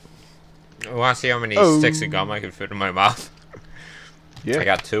You want to see how many sticks of gum I can fit in my mouth? Yeah. I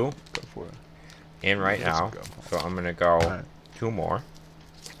got 2. Go for it. In right now. So I'm going to go right. 2 more.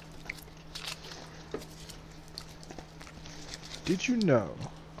 Did you know?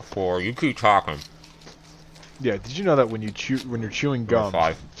 4. You keep talking. Yeah. Did you know that when you're chewing gum,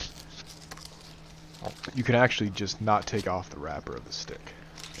 5. you can actually just not take off the wrapper of the stick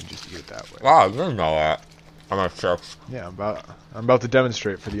and just eat it that way? Wow, I didn't know that. I'm a chef. Yeah. I'm about to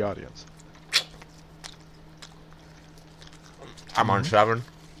demonstrate for the audience. I'm on 7.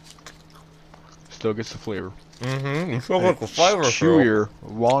 Still gets the flavor. You still get the flavor. Chewier,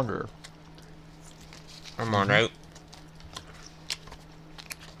 longer. I'm on 8.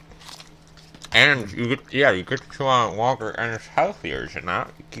 And you get to chew on it longer, and it's healthier, is it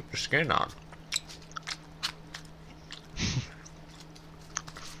not? You keep the skin on.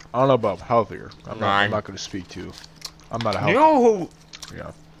 I don't know about healthier. I'm 9. not going to speak to. I'm not a healthy. You know who?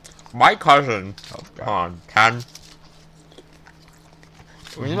 Yeah. My cousin. Oh, On 10.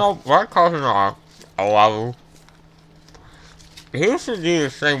 You know, my cousin on 11. He used to do the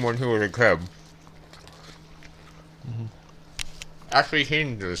same when he was a kid. Actually, he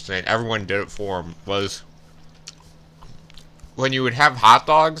didn't do this thing. Everyone did it for him. Was when you would have hot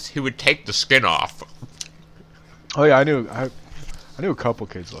dogs, he would take the skin off. Oh yeah, I knew a couple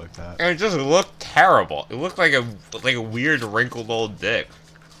kids like that. And it just looked terrible. It looked like a weird wrinkled old dick.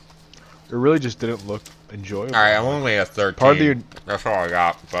 It really just didn't look enjoyable. Alright, I'm only at 13. Part of the That's all I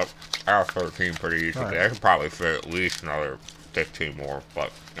got, but I got 13 pretty easily. Right. I could probably fit at least another 15 more,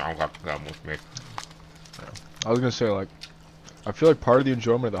 but I don't have to come with me. I was gonna say, like, I feel like part of the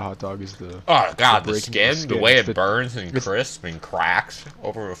enjoyment of the hot dog is the Oh god, the breaking skin, the way It's it burns and crisps and cracks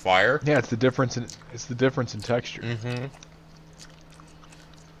over the fire. Yeah, it's the difference in texture.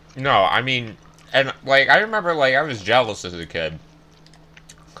 No, I mean, and like I remember, like I was jealous as a kid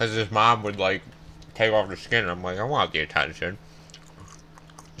because his mom would like take off the skin, and I'm like, I want the attention.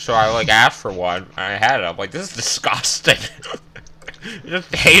 So I like asked for one, and I had it. I'm like, this is disgusting. It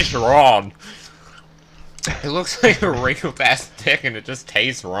just tastes wrong. It looks like a wrinkled ass dick, and it just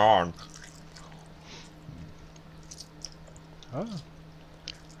tastes wrong. Oh.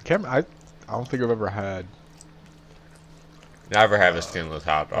 I don't think I've ever had. Never have a skinless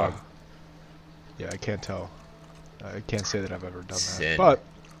hot dog. Yeah, I can't tell. I can't say that I've ever done Sin. that.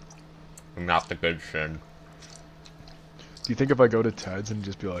 But Not the good sin. do you think if I go to Ted's and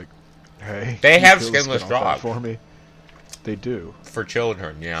just be like, "Hey, They can you have peel the skinless skin off that dogs. for me"? They do. For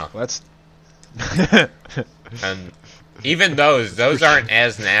children, yeah. Well, that's. And even those aren't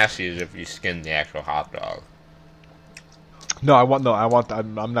as nasty as if you skin the actual hot dog. No, I'm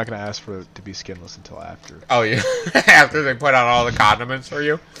not gonna ask for it to be skinless until after. Oh, yeah. After they put on all the condiments for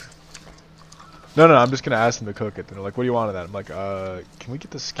you? No, I'm just gonna ask them to cook it. They're like, "What do you want of that?" I'm like, can we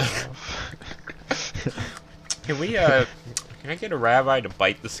get the skin off?" Can we, can I get a rabbi to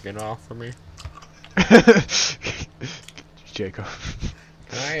bite the skin off for me? Jacob.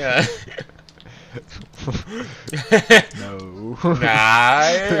 Can I, No.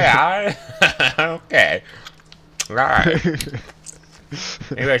 Nah, okay. Alright.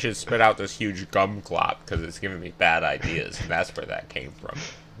 Maybe I should spit out this huge gum clot, because it's giving me bad ideas, and that's where that came from.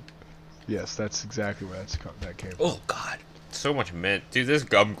 Yes, that's exactly where that came from. Oh, God. So much mint. Dude, this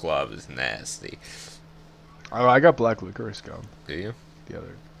gum club is nasty. Oh, I got black licorice gum. Do you? The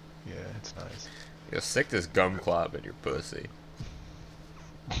other. Yeah, it's nice. You'll stick this gum club in your pussy.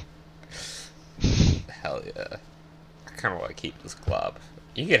 Hell yeah. I kind of want to keep this club.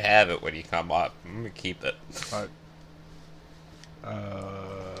 You can have it when you come up. I'm going to keep it.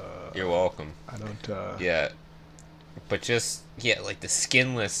 You're welcome. I don't, Yeah. But just, yeah, like the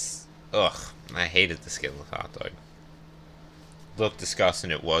skinless. Ugh. I hated the skinless hot dog. Looked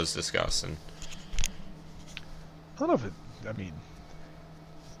disgusting. It was disgusting. I don't know if it. I mean,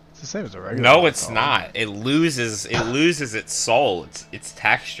 it's the same as a regular. No, hot it's dog. not. It loses its soul. Its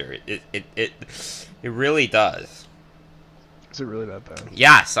texture. It really does. Is it really that bad?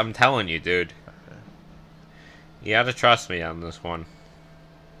 Yes, I'm telling you, dude. You gotta trust me on this one.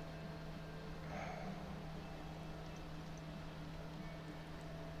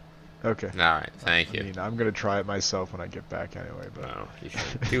 Okay. Alright, thank you. I mean, I'm gonna try it myself when I get back anyway. But No, you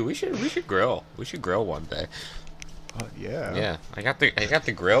should. Dude, we should grill. We should grill one day. yeah. Yeah, I got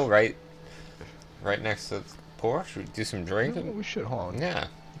the grill right next to the porch. We do some Yeah, drinking. we should. Hold on. Yeah.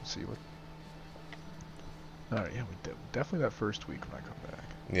 Let's see what. All right. Yeah, definitely that first week when I come back.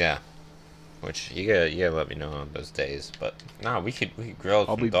 Yeah. Which you gotta let me know on those days. But no, we could grill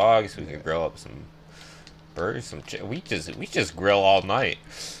some be- dogs. We yeah. could grill up some burgers. We just grill all night.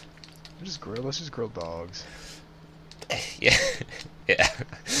 Let's just grill dogs. Yeah, yeah.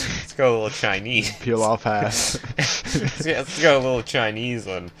 Let's go a little Chinese. Peel off half. Let's go a little Chinese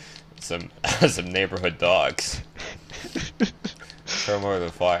on some neighborhood dogs. Throw them over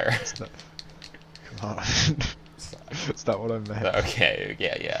the fire. Come on. That's not what I meant. Okay,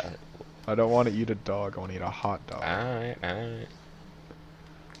 yeah. I don't want to eat a dog. I want to eat a hot dog. Alright.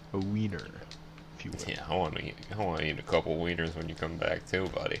 A wiener, if you will. Yeah, I want to eat a couple wieners when you come back too,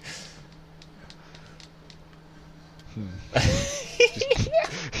 buddy.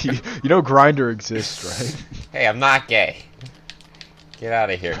 You know Grindr exists, right? Hey, I'm not gay. Get out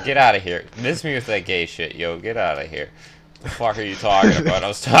of here. Get out of here. Miss me with that gay shit, yo. Get out of here. The fuck are you talking about? I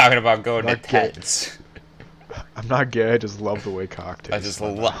was talking about going to Ted's. I'm not gay. I just love the way cock tastes.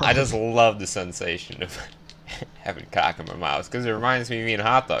 I just love the sensation of having cock in my mouth because it reminds me of eating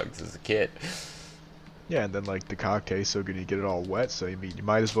hot dogs as a kid. Yeah, and then like the cock tastes so good you get it all wet, so you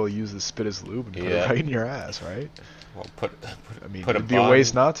might as well use the spit as lube and put it right in your ass, right? Well, it'd be a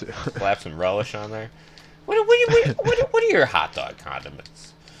waste not to. Slap some relish on there. What are your hot dog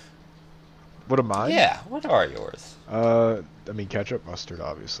condiments? What am I? Yeah, what are yours? Ketchup, mustard,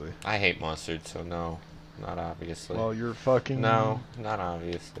 obviously. I hate mustard, so no, not obviously. Well, you're fucking. No, not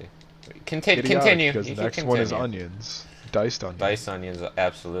obviously. Continue. Because the next one is onions, diced onions. Diced onions,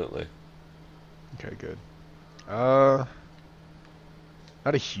 absolutely. Okay, good.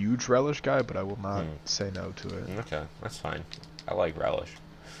 Not a huge relish guy, but I will not say no to it. Okay, that's fine. I like relish.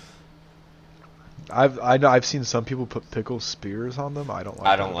 I've seen some people put pickle spears on them. I don't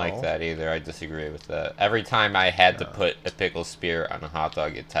like that either. I disagree with that. Every time I had to put a pickle spear on a hot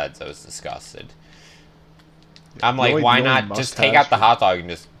dog at Ted's, I was disgusted. Yeah, I'm like, why not just take out the hot dog and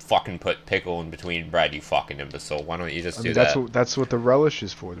just fucking put pickle in between bread, you fucking imbecile. Why don't you just do that? That's what the relish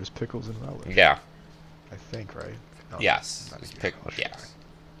is for. There's pickles and relish. Yeah. I think, right? No, yes. Yes.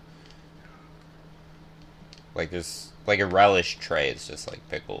 Like there's like a relish tray. It's just like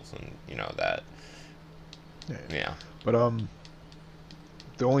pickles and that. Yeah. But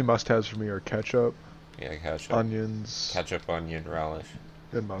the only must-haves for me are ketchup. Yeah, ketchup. Onions. Ketchup, onion, relish.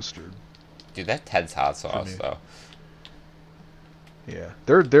 And mustard. Dude, that Ted's hot sauce though. Yeah,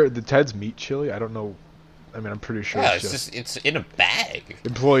 they're the Ted's meat chili. I don't know. I mean, I'm pretty sure. Yeah, it's in a bag.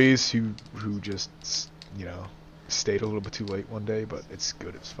 Employees who just stayed a little bit too late one day, but it's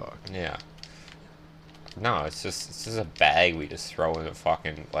good as fuck. Yeah. No, it's just a bag we just throw in the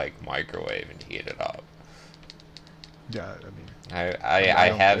fucking microwave and heat it up. Yeah, I mean, I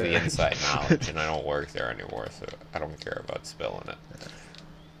have the inside knowledge, and I don't work there anymore, so I don't care about spilling it. Yeah.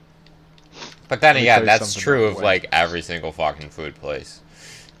 But then again, that's true of every single fucking food place.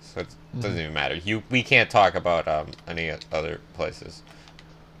 So it doesn't even matter. We can't talk about any other places.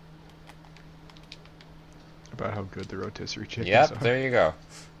 About how good the rotisserie chickens are. Yep, there you go.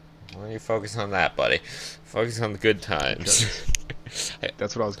 Why don't you focus on that, buddy? Focus on the good times.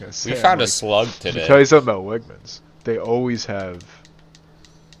 That's what I was gonna say. We found a slug today. To tell you something about Wegmans, they always have,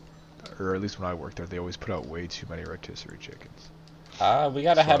 or at least when I worked there, they always put out way too many rotisserie chickens. We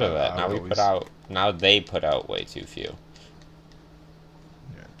got ahead of that. Now they put out way too few.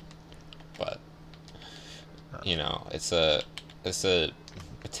 Yeah. But it's a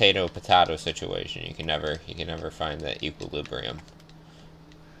potato situation. You can never find that equilibrium.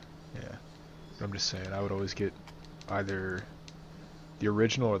 Yeah. I'm just saying, I would always get either the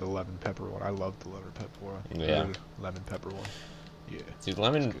original or the lemon pepper one. I love the lemon pepper one. Yeah. Lemon pepper one. Yeah. Dude,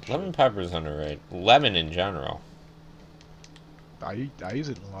 lemon pepper's underrated. Lemon in general. I use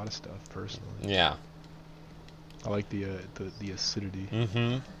it in a lot of stuff personally. Yeah. I like the acidity.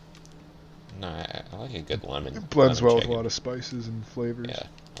 Mm-hmm. No, I like a good lemon. It blends well chicken. with a lot of spices and flavors. Yeah,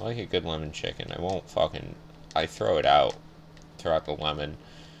 I like a good lemon chicken. I throw it out. Throw out the lemon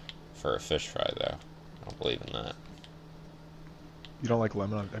for a fish fry though. I don't believe in that. You don't like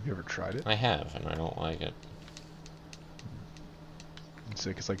lemon? Have you ever tried it? I have, and I don't like it.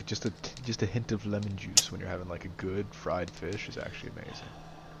 It's like just a hint of lemon juice when you're having like a good fried fish is actually amazing.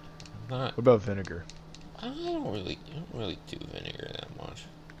 What about vinegar? I don't really do vinegar that much.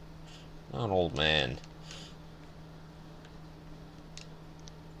 I'm not an old man.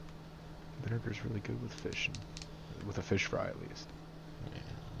 Vinegar's really good with fish, with a fish fry at least. Yeah,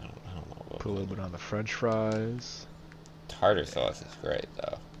 I don't know. Put a little bit on the French fries. Tartar sauce is great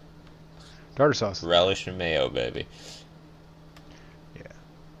though. Tartar sauce. Relish and mayo, baby. Yeah.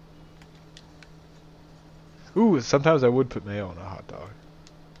 Ooh, sometimes I would put mayo on a hot dog.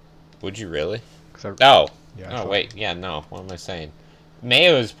 Would you really? Yeah. Oh wait, yeah, no. What am I saying?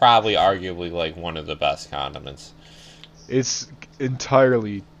 Mayo is probably arguably like one of the best condiments. It's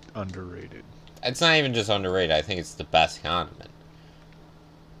entirely underrated. It's not even just underrated. I think it's the best condiment.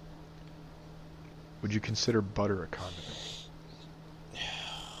 Would you consider butter a condiment?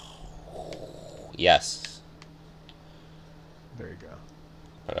 yes. There you go.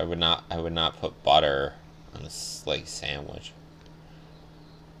 But I would not put butter on a like sandwich.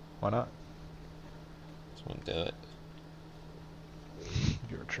 Why not? Just wouldn't do it.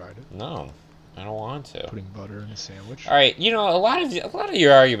 Have you ever tried it? No, I don't want to. Putting butter in a sandwich? All right, you know, a lot of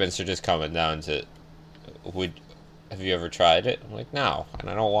your arguments are just coming down to, have you ever tried it? I'm like, no, and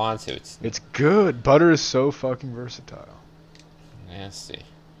I don't want to. It's good. Butter is so fucking versatile. Nasty.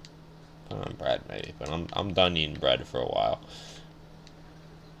 Put it on bread maybe, but I'm done eating bread for a while.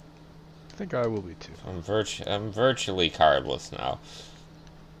 I think I will be too. I'm virtually carbless now.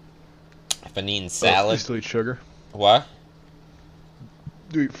 I've been eating salad. You still eat sugar? What?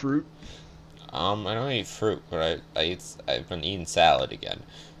 Do you eat fruit? I don't eat fruit, but I've been eating salad again.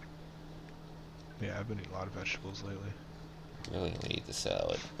 Yeah, I've been eating a lot of vegetables lately. I really only eat the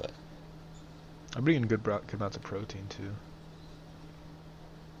salad, but I've been eating good amounts of protein too.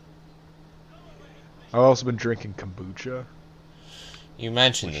 I've also been drinking kombucha. you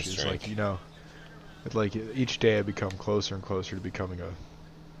mentioned Which this is drink. like, like each day I become closer and closer to becoming a,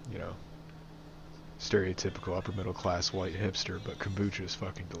 stereotypical upper middle class white hipster, but kombucha is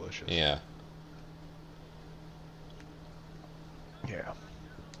fucking delicious. Yeah. Yeah.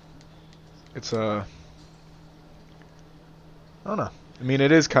 It's I don't know. I mean,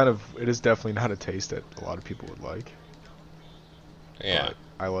 it is definitely not a taste that a lot of people would like. Yeah. But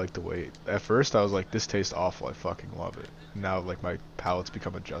I like the way. At first, I was like, "This tastes awful. I fucking love it." Now, like, my palate's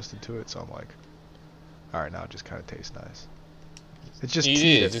become adjusted to it, so I'm like, "All right, now it just kind of tastes nice." It's just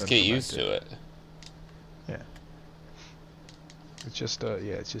tea that's just been get used fermented. to it. Yeah. It's just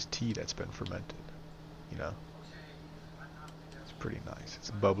it's just tea that's been fermented. It's pretty nice.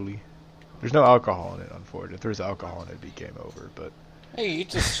 It's bubbly. There's no alcohol in it, unfortunately. If there's alcohol in it, it'd be game over. But Hey, you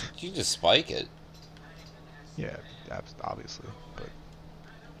just spike it. yeah, obviously. But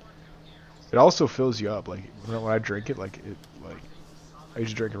it also fills you up. Like when I drink it, I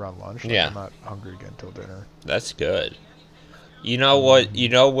usually drink it around lunch. Like, Yeah. I'm not hungry again till dinner. That's good. You know what? You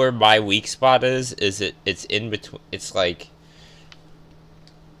know where my weak spot is? It's in between. It's like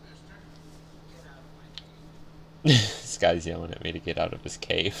this guy's yelling at me to get out of his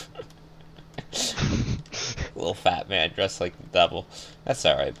cave. Little fat man dressed like the devil. That's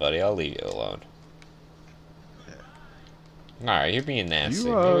all right, buddy. I'll leave you alone. All right, you're being nasty.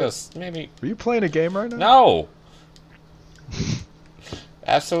 Maybe. Are you playing a game right now? No.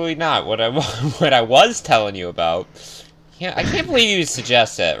 Absolutely not. What I was telling you about. Yeah, I can't believe you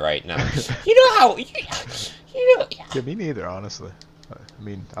suggest that right now. You know how you know. Yeah, me neither, honestly. I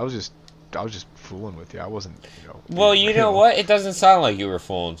mean, I was just fooling with you. I wasn't, Well, being you know real. what? It doesn't sound like you were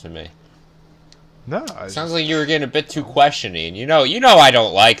fooling to me. No, Sounds like you were getting a bit too questioning. You know I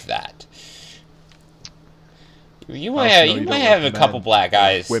don't like that. You might have a couple black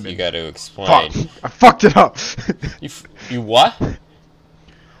eyes women. you got to explain. Fuck! I fucked it up. You what?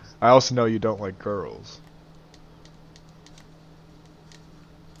 I also know you don't like girls.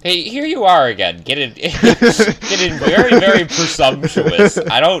 Hey, here you are again. Getting very, very presumptuous.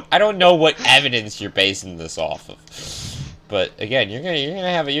 I don't know what evidence you're basing this off of. But again, you might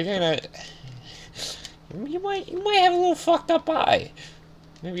have a little fucked up eye.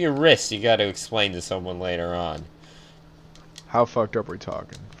 Maybe your wrist you got to explain to someone later on. How fucked up are we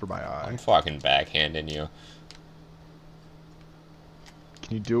talking for my eye? I'm fucking backhanding you.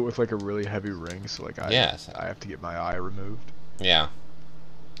 Can you do it with like a really heavy ring so like I have to get my eye removed? Yeah.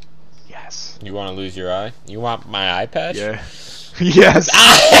 Yes. You want to lose your eye? You want my eye patch? Yeah. Yes.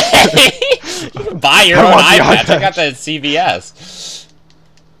 You can buy your own eye patch. I got that at CVS.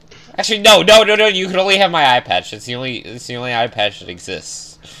 Actually, no. You can only have my eye patch. It's the only eye patch that exists.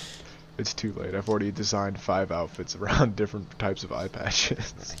 It's too late. I've already designed 5 outfits around different types of eye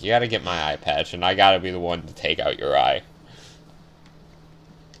patches. You gotta get my eye patch, and I gotta be the one to take out your eye.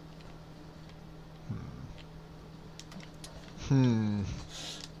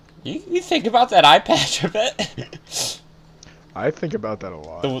 You think about that eye patch a bit? I think about that a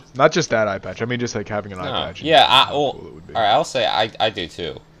lot. Not just that eye patch. I mean, just like having an eye patch. Yeah, cool it would be. alright, I'll say I do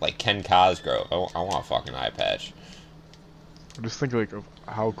too. Like Ken Cosgrove, I want a fucking eye patch. I'm just thinking like of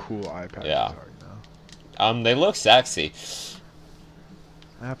how cool eye patches are, They look sexy.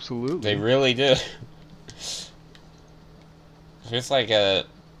 Absolutely. They really do. It's like a,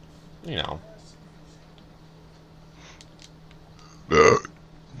 Is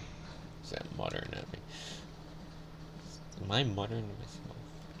that muttering at me? Am I muttering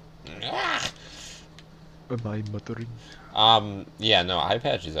to myself? Ah! Am I muttering? Yeah, no, eye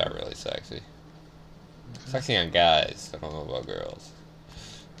patches are really sexy. Sexy on guys. I don't know about girls.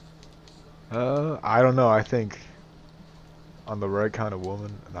 I don't know. I think On the right kind of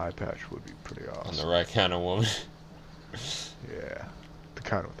woman, an eye patch would be pretty awesome. On the right kind of woman. Yeah, the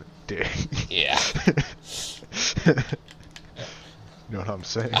kind with a dick. Yeah. You know what I'm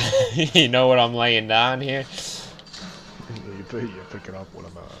saying? You know what I'm laying down here? You're picking up what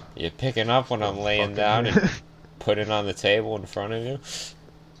I'm. You're picking up when I'm laying down and putting it on the table in front of you.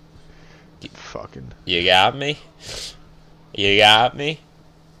 Fucking. You got me. You got me.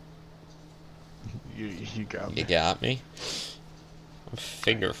 You got me. You got me. I'm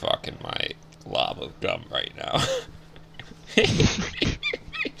finger fucking my lob of gum right now.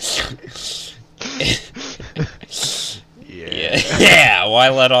 Yeah. Why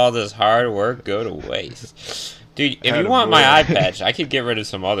let all this hard work go to waste? Dude, if you want my eye patch, I could get rid of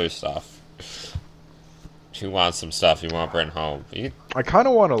some other stuff. If you want some stuff you want to bring home. I kind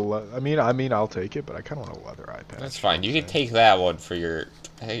of want to. I mean, I'll take it, but I kind of want a leather eye patch. That's fine. You could take that one for your.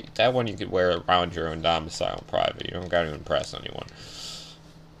 Hey, that one you could wear around your own domicile in private. You don't got to impress anyone.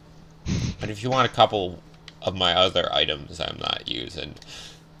 But if you want a couple of my other items I'm not using,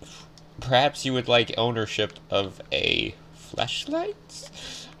 perhaps you would like ownership of a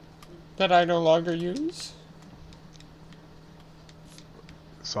fleshlight that I no longer use.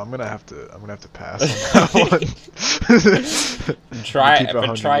 So I'm gonna have to pass on that one. I've been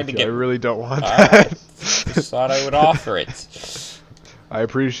trying to get. I really don't want that. Just thought I would offer it. I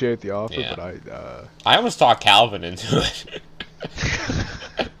appreciate the offer, Yeah. but I almost talked Calvin into it.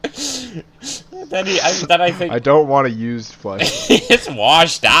 then I think I don't want to use flesh. it's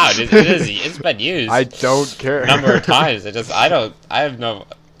washed out. It's been used. I don't care. A number of times.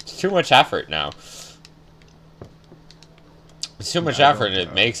 It's too much effort now. It's too much effort and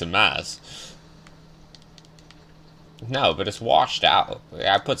it makes a mess. No, but it's washed out.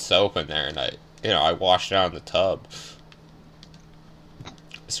 I put soap in there and I washed it out in the tub.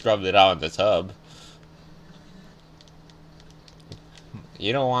 Scrubbed it out in the tub.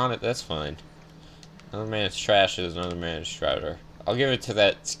 You don't want it, that's fine. Another man's trash is another man's treasure. I'll give it to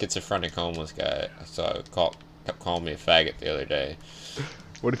that schizophrenic homeless guy. I saw kept calling me a faggot the other day.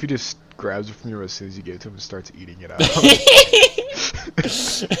 What if he just grabs it from you as soon as you give it to him and starts eating it out?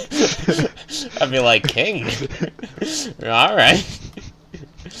 I'd be like, King. Alright.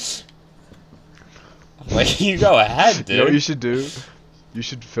 Like, you go ahead, dude. You know what you should do? You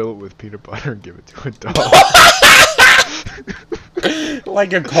should fill it with peanut butter and give it to a dog.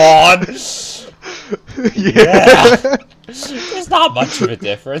 Like a cod. Yeah. There's not much of a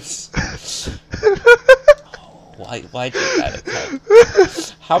difference. Why did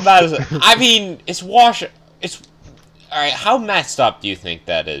that? How bad is it? I mean, it's alright, how messed up do you think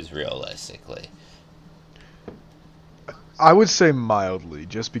that is realistically? I would say mildly,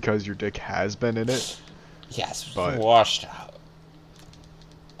 just because your dick has been in it. Yes, but washed out.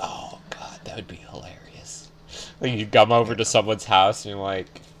 Oh god, that would be hilarious. Like you come over to someone's house and you're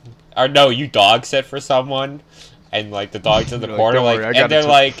like, or no, you dog sit for someone, and like the dog's in the corner, and they're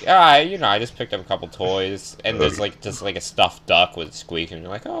like, I just picked up a couple toys, and there's like just like a stuffed duck with a squeak, and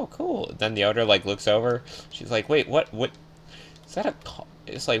you're like, oh cool. And then the owner like looks over, she's like, wait, what is that a?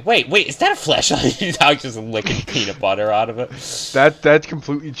 It's like, wait, is that a fleshlight? The dog just licking peanut butter out of it. That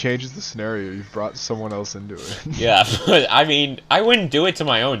completely changes the scenario. You've brought someone else into it. Yeah, but I mean, I wouldn't do it to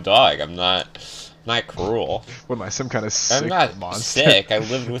my own dog. I'm not cruel. What am I, some kind of sick I'm not monster? sick. I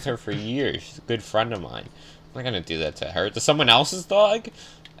lived with her for years. She's a good friend of mine. I'm not gonna do that to her. To someone else's dog?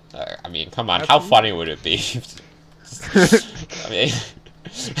 I mean, come on. Absolutely. How funny would it be? I mean,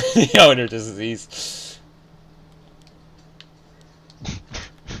 the owner disease.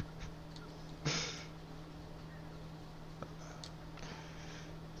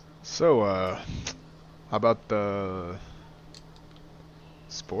 So, how about the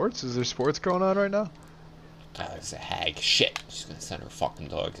sports? Is there sports going on right now? Oh, there's a hag. Shit. She's gonna send her fucking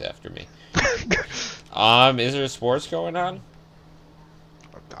dogs after me. Is there sports going on?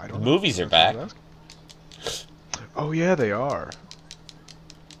 I don't know. Movies are back. Oh yeah, they are.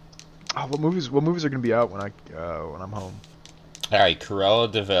 Oh, what movies are gonna be out when I'm home? All right,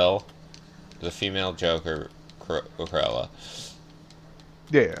 Cruella de Vil, the female Joker, Cruella.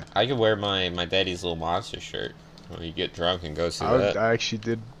 Yeah. I could wear my daddy's little monster shirt when you get drunk and go see that. I actually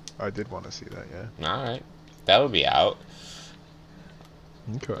did. I did want to see that. Yeah. All right, that would be out.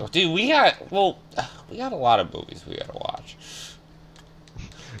 Okay. Dude, we got a lot of movies we gotta watch.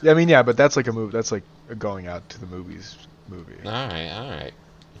 Yeah, I mean, yeah, but that's like a movie. That's like a going out to the movies movie. All right.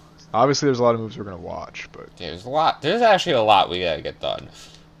 Obviously, there's a lot of movies we're gonna watch, but there's a lot. There's actually a lot we gotta get done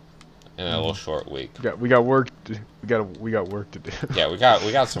in a little short week. We got work. We got work to do. Yeah, we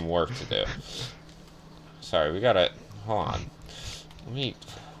got some work to do. Sorry, we gotta hold on. We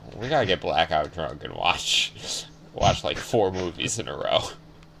gotta get blackout drunk and watch Watch like 4 movies in a row.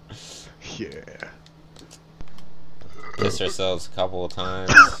 Yeah. Pissed ourselves a couple of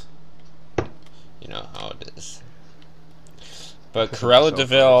times. You know how it is. But Cruella de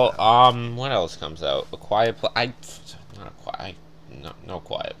Vil, what else comes out? A Quiet Place. No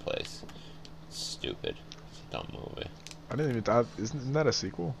Quiet Place. Stupid. It's a dumb movie. I didn't even. Isn't that a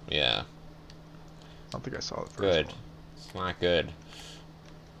sequel? Yeah. I don't think I saw the first Good. one. It's not good.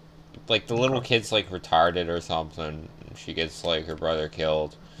 Like the little kid's like retarded or something. She gets like her brother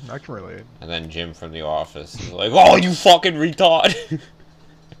killed. I can relate. And then Jim from The Office is like, "Oh, you fucking retard!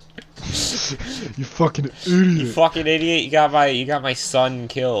 You fucking idiot! You fucking idiot! You got my son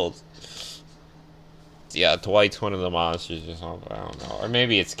killed." Yeah, Dwight's one of the monsters or something. I don't know, or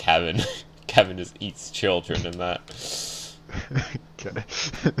maybe it's Kevin. Kevin just eats children in that.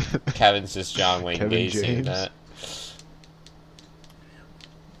 Kevin's just John Wayne Kevin Gacy in James? that.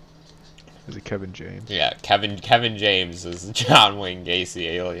 Is it Kevin James? Yeah, Kevin James is the John Wayne Gacy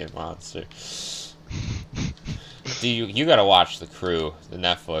alien monster. You gotta watch The Crew, the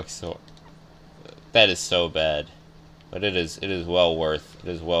Netflix. So that is so bad, but it is well worth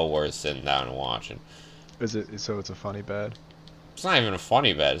sitting down and watching. Is it so? It's a funny bad, It's not even a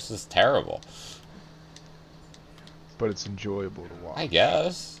funny bad. It's just terrible. but it's enjoyable to watch. I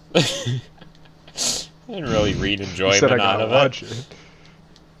guess. I didn't really read You enjoyment said I out gotta of watch it. it.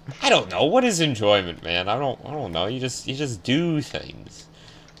 I don't know. What is enjoyment, man? I don't know. You just do things.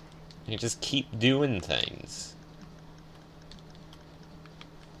 You just keep doing things.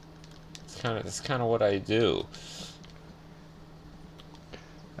 It's kind of what I do.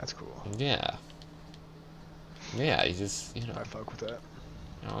 That's cool. Yeah. Yeah, you just, I fuck with that.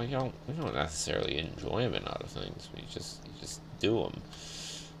 you don't necessarily enjoyment out of things. You just do them.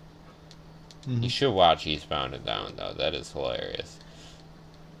 Mm-hmm. You should watch Eastbound and Down though. That is hilarious.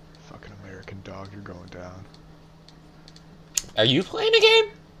 Fucking American dog, you're going down. Are you playing a game?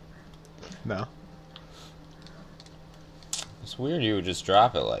 No. It's weird you would just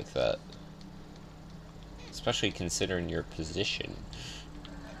drop it like that. Especially considering your position.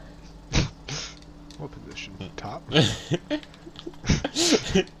 What position? Top?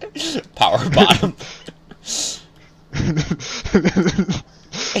 Power bottom.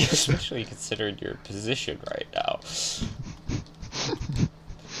 Especially considering your position right now.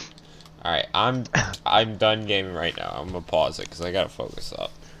 Alright, I'm done gaming right now. I'm gonna pause it because I gotta focus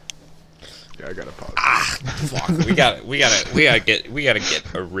up. Yeah, I gotta pause. Fuck, we gotta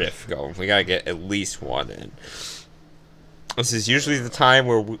get a riff going. We gotta get at least one in. This is usually the time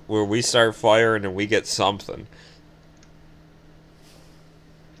where we start firing and we get something.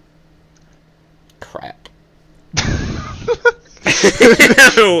 Crap.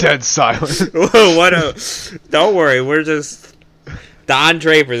 Dead silent. Don't worry, we're just Don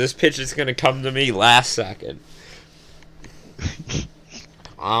Draper. This pitch is gonna come to me last second.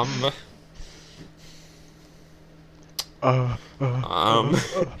 What?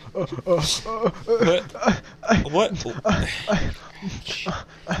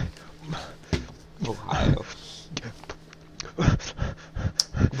 Ohio.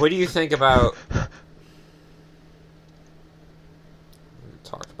 What do you think about? We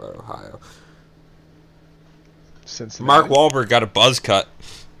talked about Ohio. Cincinnati. Mark Wahlberg got a buzz cut.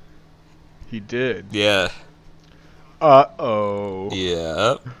 He did. Yeah. Uh-oh.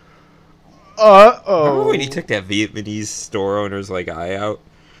 Yeah. Uh-oh. Remember when he took that Vietnamese store owner's eye out?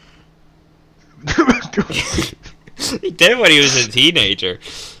 He did when he was a teenager.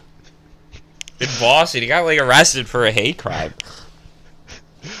 In Boston, he got arrested for a hate crime.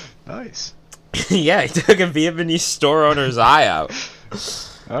 Nice. Yeah, he took a Vietnamese store owner's eye out.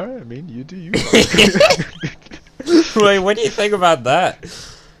 Alright, I mean, you do you. Wait, what do you think about that?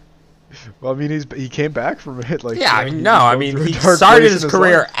 Well, I mean, he came back from it. Yeah, I mean, he started his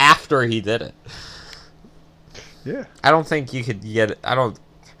career after he did it. Yeah. I don't think you could get it. I don't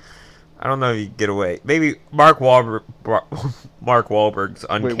know if you could get away. Maybe Mark Wahlberg's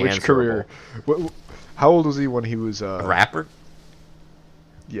uncancelable. Wait, which career? How old was he when he was A rapper?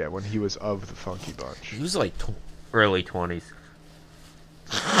 Yeah, when he was of the Funky Bunch. He was early 20s.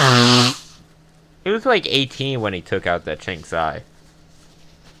 He was 18 when he took out that chink's eye.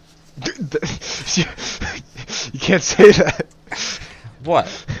 You can't say that.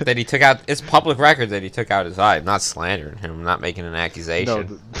 What? That he took out... It's public record that he took out his eye. I'm not slandering him. I'm not making an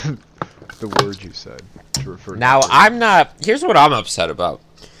accusation. No, the word you said to refer to Now, I'm not... Here's what I'm upset about.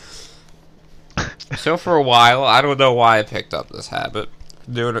 So for a while, I don't know why I picked up this habit.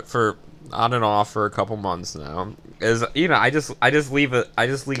 Doing it for on and off for a couple months now. Is I just leave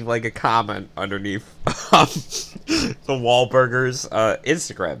like a comment underneath the Wahlburgers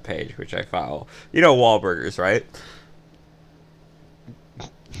Instagram page, which I follow. You know Wahlburgers, right?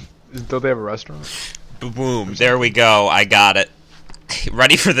 Don't they have a restaurant? Boom! There we go. I got it.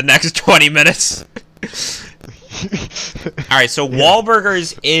 Ready for the next 20 minutes? All right. So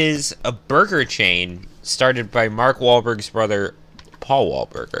Wahlburgers is a burger chain started by Mark Wahlberg's brother, Paul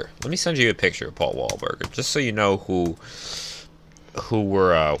Wahlberger. Let me send you a picture of Paul Wahlberger, just so you know who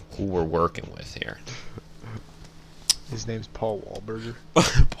we're working with here. His name's Paul Wahlberger.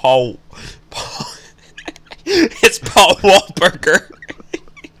 Paul. It's Paul Wahlberger.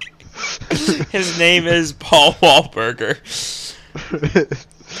 His name is Paul Wahlberger.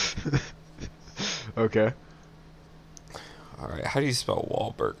 Okay. All right. How do you spell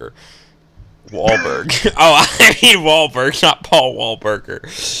Wahlberger? Wahlberg. Oh, I mean Wahlberg, not Paul Wahlberger.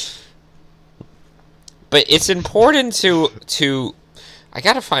 But it's important to I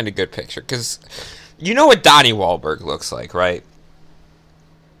gotta find a good picture, because you know what Donnie Wahlberg looks like, right?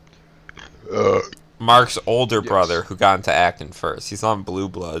 Mark's older brother who got into acting first. He's on Blue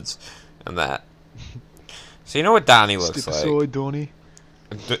Bloods and that. So you know what Donnie looks like. Soy Donnie.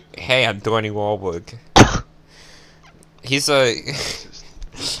 Hey, I'm Donnie Wahlberg. He's a...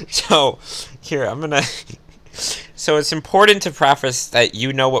 So, here, I'm gonna... So it's important to preface that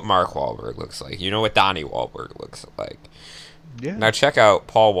you know what Mark Wahlberg looks like. You know what Donnie Wahlberg looks like. Yeah. Now check out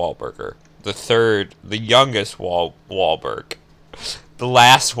Paul Wahlberger, the youngest Wahlberg. The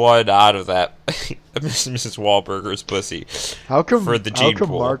last one out of that Mrs. Wahlberger's pussy. How come for the gene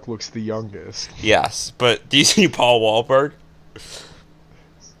pool. Mark looks the youngest? Yes, but do you see Paul Wahlberg?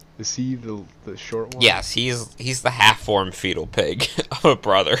 Is he the short one? Yes, he's the half-formed fetal pig of a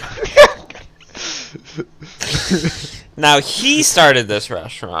brother. Now, he started this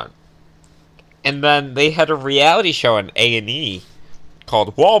restaurant, and then they had a reality show on A&E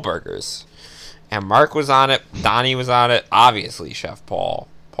called Wahlburgers, and Mark was on it, Donnie was on it, obviously Chef Paul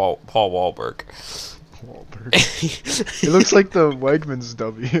Wahlberg. It looks like the Wegmans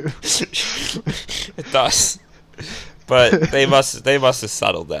W. It does. But they must have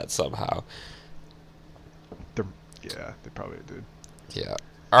settled that somehow. Yeah, they probably did. Yeah.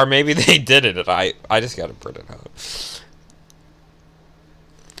 Or maybe they didn't, and I just gotta print it out.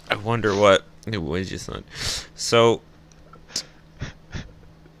 I wonder what it was just on. So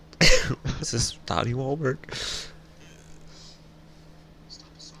is this Donnie Wahlberg?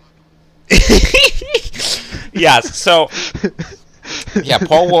 Yes, so yeah,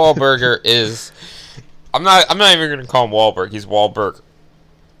 Paul Wahlberger is I'm not even gonna call him Wahlberg, he's Wahlberg.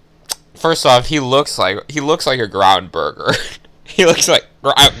 First off, he looks like a ground burger. He looks like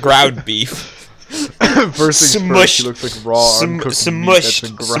ground beef. First things first, he looks like raw, uncooked meat that's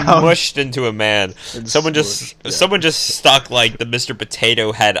been ground. Smushed into a man. Someone just stuck like the Mr.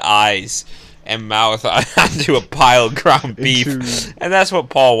 Potato Head eyes and mouth onto a pile of ground beef, and that's what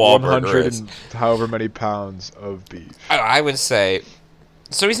Paul Wahlberger is. 100 and however many pounds of beef. I would say.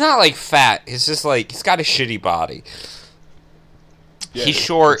 So he's not like fat. He's just like he's got a shitty body. Yeah, he's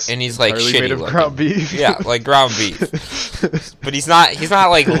short and he's like shitty made of looking. Ground beef. Yeah, like ground beef. But he's not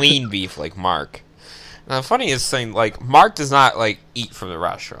like lean beef like Mark. Now the funniest thing, like Mark does not like eat from the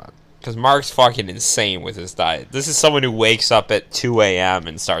restaurant because Mark's fucking insane with his diet. This is someone who wakes up at 2 a.m.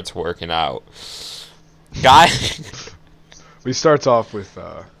 and starts working out. Guy. He starts off with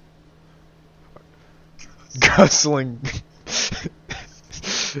guzzling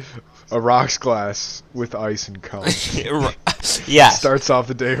a rocks glass with ice and cum. Yeah. Starts off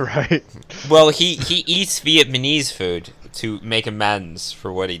the day right. Well, he eats Vietnamese food to make amends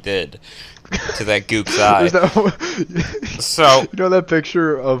for what he did to that gook's eye. So you know that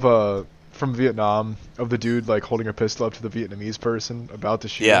picture of from Vietnam of the dude like holding a pistol up to the Vietnamese person about to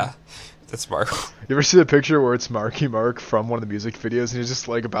shoot him? Yeah. That's Mark. You ever see the picture where it's Marky Mark from one of the music videos and he's just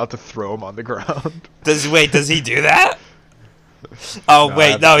like about to throw him on the ground? Does he do that? Oh no,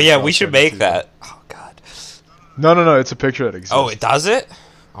 wait, no, yeah, we should make that. Oh god. No, it's a picture that exists. Oh, it does it?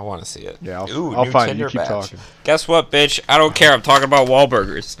 I want to see it. Yeah, I'll find it. You keep talking. Guess what, bitch? I don't care. I'm talking about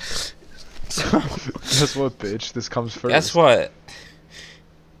Wahlburgers. Guess what, bitch? This comes first. Guess what?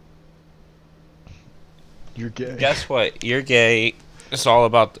 You're gay. Guess what? You're gay. It's all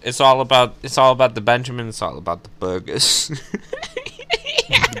about the Benjamin. It's all about the burgers.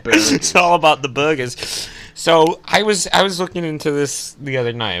 It's all about the burgers. So I was looking into this the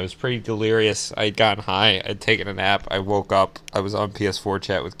other night. I was pretty delirious. I'd gotten high. I'd taken a nap. I woke up. I was on PS4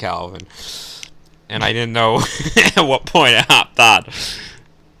 chat with Calvin, and I didn't know at what point I hopped on.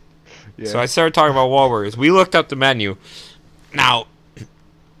 Yeah. So I started talking about Wahlburgers. We looked up the menu. Now,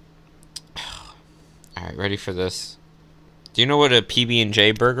 All right, ready for this? Do you know what a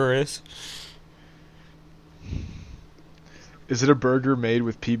PB&J burger is? Is it a burger made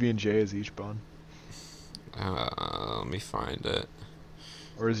with PB&J as each bun? Let me find it.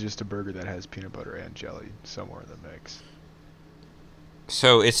 Or is it just a burger that has peanut butter and jelly somewhere in the mix?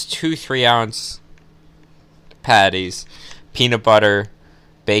 So it's 2 3-ounce patties, peanut butter,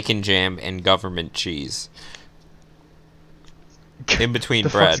 bacon jam, and government cheese. In between the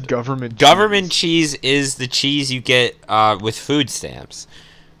bread. Fuck's government cheese? Government cheese is the cheese you get with food stamps.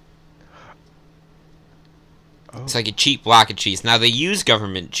 Oh. It's like a cheap block of cheese. Now, they use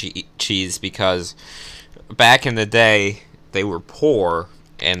government cheese because back in the day, they were poor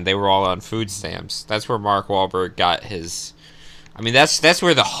and they were all on food stamps. That's where Mark Wahlberg got his... I mean, that's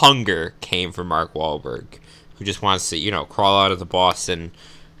where the hunger came from Mark Wahlberg, who just wants to, crawl out of the Boston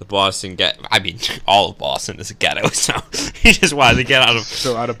ghetto. I mean, all of Boston is a ghetto, so he just wanted to get out of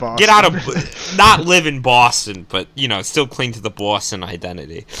Boston. Get out of... not live in Boston, but, still cling to the Boston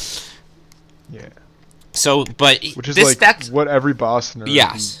identity. Yeah. So, but which is that's what every Bostoner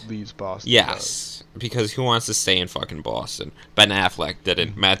yes. who leaves Boston yes, does. Because who wants to stay in fucking Boston? Ben Affleck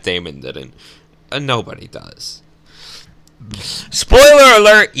didn't. Matt Damon didn't. Nobody does. Spoiler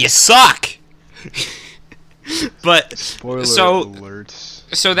alert! You suck. But Spoiler alert.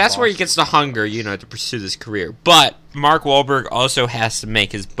 So that's where he gets the hunger, to pursue this career. But Mark Wahlberg also has to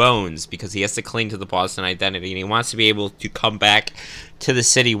make his bones because he has to cling to the Boston identity, and he wants to be able to come back to the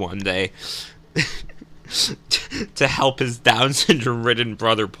city one day. To help his Down syndrome-ridden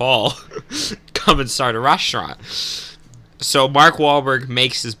brother Paul come and start a restaurant. So Mark Wahlberg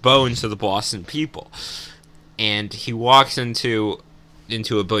makes his bones to the Boston people, and he walks into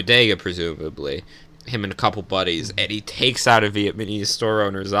a bodega, presumably, him and a couple buddies, and he takes out a Vietnamese store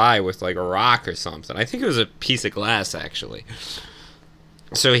owner's eye with like a rock or something. I think it was a piece of glass, actually.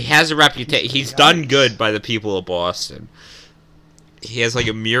 So he has a reputation. He's done good by the people of Boston. He has like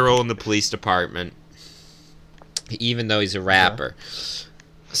a mural in the police department, even though he's a rapper.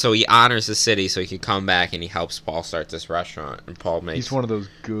 So he honors the city so he can come back and he helps Paul start this restaurant. And Paul makes... He's one of those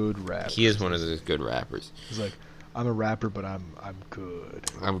good rappers. He is one of those good rappers. He's like, I'm a rapper, but I'm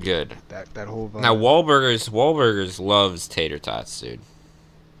good. I'm good. That whole vibe. Now, Wahlburgers loves tater tots, dude.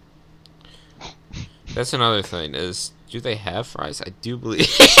 That's another thing, is... Do they have fries? I do believe...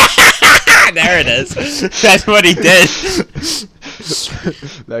 There it is. That's what he did.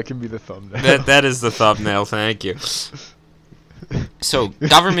 That can be the thumbnail. That is the thumbnail, thank you. So,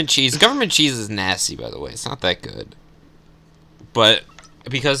 government cheese. Government cheese is nasty, by the way. It's not that good. But,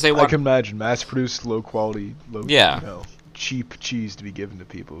 because they want... I can imagine mass-produced, low-quality, cheap cheese to be given to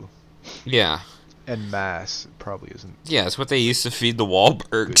people. Yeah. And mass probably isn't. Yeah, it's what they used to feed the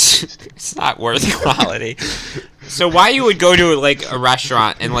Wahlbergs. It's not worthy quality. So why you would go to a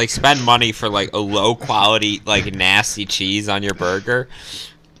restaurant and spend money for a low quality nasty cheese on your burger?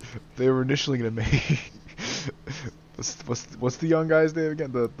 They were initially gonna make what's the young guy's name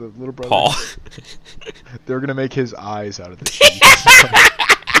again? The little brother. Paul. They were gonna make his eyes out of the cheese.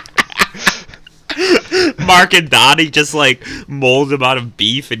 Mark and Donnie just mold him out of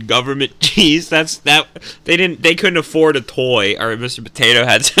beef and government cheese. They couldn't afford a toy or a Mr. Potato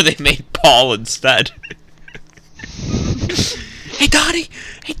Head, so they made Paul instead. Hey Donnie,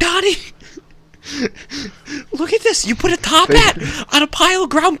 look at this. You put a top hat on a pile of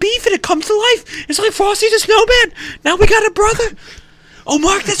ground beef and it comes to life. It's like Frosty the Snowman. Now we got a brother. Oh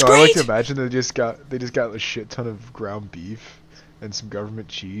Mark, that's great. I like to imagine they just got a shit ton of ground beef and some government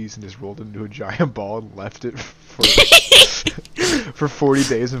cheese and just rolled it into a giant ball and left it for 40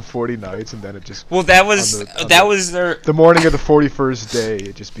 days and 40 nights, and then it just... Well, that was their... The morning of the 41st day,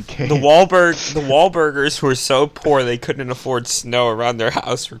 it just became... The Wahlburgers were so poor they couldn't afford snow around their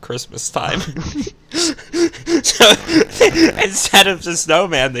house for Christmas time. So, instead of the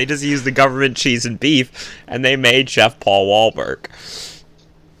snowman, they just used the government cheese and beef, and they made Chef Paul Wahlberg.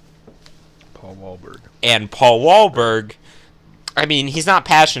 And Paul Wahlberg... I mean, he's not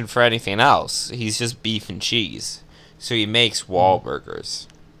passionate for anything else. He's just beef and cheese. So he makes Wahlburgers.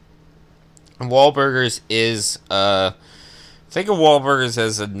 And Wahlburgers is, think of Wahlburgers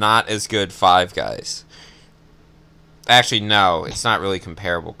as a not as good Five Guys. Actually, no, it's not really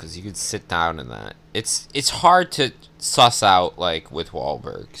comparable because you could sit down in that. It's hard to suss out, with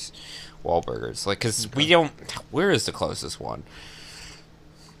Wahlburgers. Because we don't... Where is the closest one?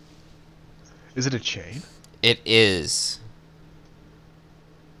 Is it a chain? It is.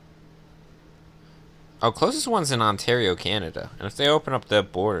 Oh, closest one's in Ontario, Canada. And if they open up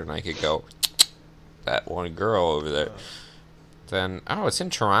that border and I could go, that one girl over there, then, oh, it's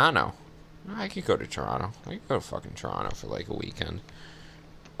in Toronto. I could go to Toronto. I could go to fucking Toronto for a weekend.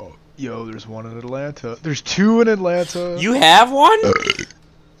 Oh, Yo, there's one in Atlanta. There's two in Atlanta. You have one?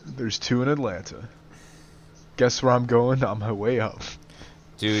 There's two in Atlanta. Guess where I'm going? On my way up.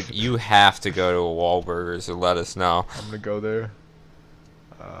 Dude, you have to go to a Wahlburgers and let us know. I'm gonna go there.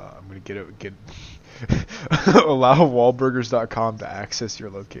 I'm gonna get allow Wahlburgers.com to access your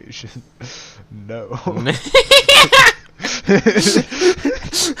location. No.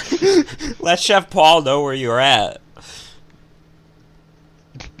 Let Chef Paul know where you're at.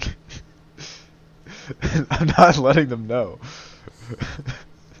 I'm not letting them know.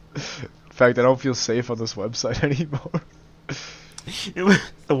 In fact, I don't feel safe on this website anymore.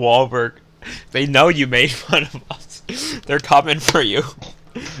 The Wahlburg, they know you made fun of us. They're coming for you.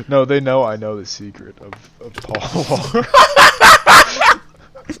 No, they know I know the secret of Paul Walker.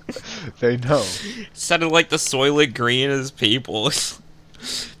 They know. Sounded like the Soylent Green as people. Chef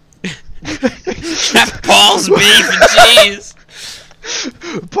Paul's beef and cheese.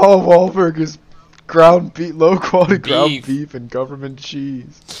 Paul Wahlburgers ground beef, low quality ground beef and government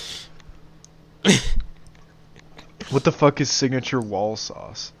cheese. What the fuck is signature wall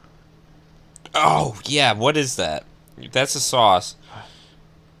sauce? Oh yeah, what is that? That's a sauce.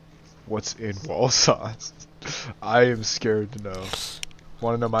 What's in wall sauce? I am scared to know.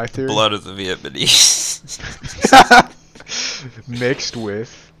 Want to know my theory? Blood of the Vietnamese. Mixed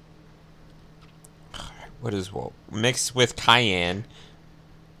with. What is wall? Mixed with cayenne.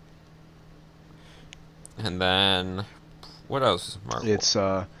 And then, what else is Marvel? It's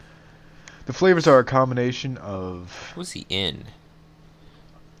the flavors are a combination of. What's he in?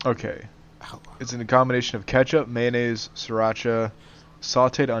 Okay. Oh. It's in a combination of ketchup, mayonnaise, sriracha,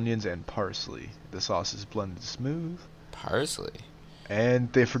 sautéed onions, and parsley. The sauce is blended smooth. Parsley.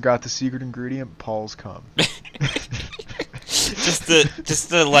 And they forgot the secret ingredient, Paul's cum. just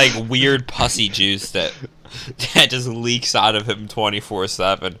the like weird pussy juice that just leaks out of him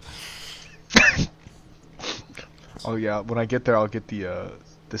 24/7. Oh yeah, when I get there, I'll get the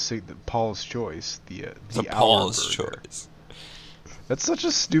Paul's Choice, the Paul's Hour burger. Choice. That's such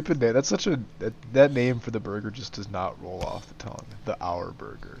a stupid name. That's such a that name for the burger just does not roll off the tongue. The Hour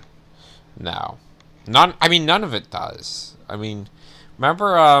burger. No, none. I mean, none of it does. I mean,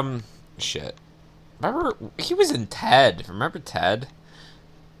 remember shit. Remember he was in Ted. Remember Ted?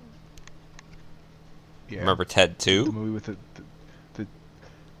 Yeah. Remember Ted 2? The movie with the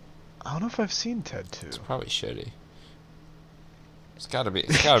I don't know if I've seen Ted 2. It's probably shitty. It's gotta be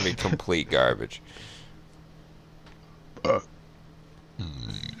complete garbage. The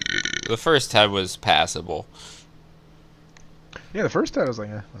first Ted was passable. Yeah, the first Ted was like,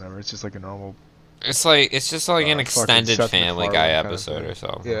 whatever. It's just like a normal. It's just like an extended Family Guy episode or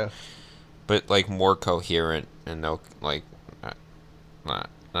something. Yeah. But like more coherent and not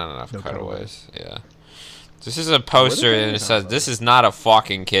enough No cutaways. Yeah. This is a poster and it says this is not a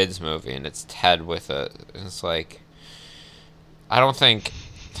fucking kids movie and it's Ted with it. And it's like, I don't think.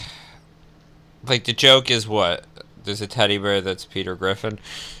 Like the joke is what? There's a teddy bear that's Peter Griffin.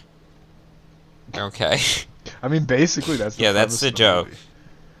 Okay. I mean, basically that's the that's the joke. movie.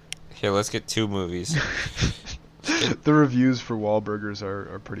 Here, let's get two movies. The reviews for Wahlburgers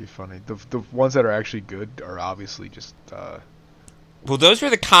are pretty funny. The ones that are actually good are obviously just. Well, those were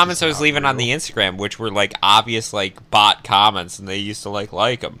the comments I was leaving on the Instagram, which were like obvious like bot comments, and they used to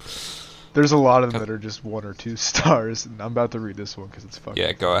like them. There's a lot of them that are just 1 or 2 stars, and I'm about to read this one because it's fucking.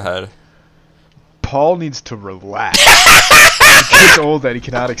 Yeah, go ahead. Paul needs to relax. He gets old that he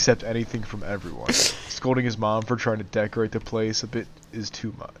cannot accept anything from everyone. Scolding his mom for trying to decorate the place a bit is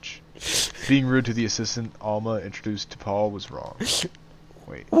too much. Being rude to the assistant Alma introduced to Paul was wrong.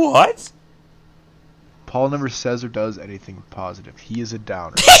 Wait. What? Paul never says or does anything positive. He is a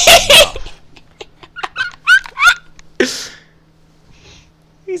downer.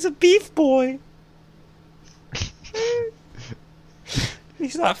 He's a beef boy.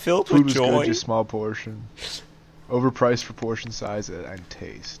 He's not filled Food with was joy. good, just small portion. Overpriced for portion size and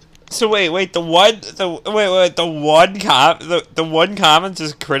taste. So wait, the one comment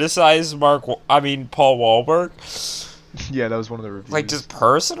just criticized Paul Wahlberg. Yeah, that was one of the reviews. Like just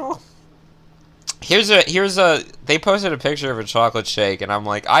personal. Here's a they posted a picture of a chocolate shake and I'm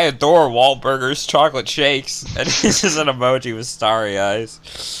like, I adore Wahlburgers chocolate shakes, and this is an emoji with starry eyes.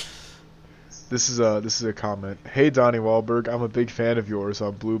 This is a comment. Hey Donnie Wahlberg, I'm a big fan of yours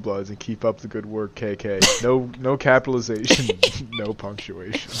on Blue Bloods and keep up the good work, KK. No capitalization, no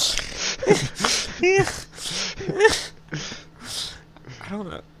punctuation. I don't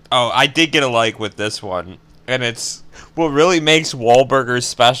know. Oh, I did get a like with this one, and it's what really makes Wahlburgers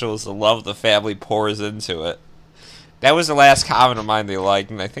special is the love the family pours into it. That was the last comment of mine they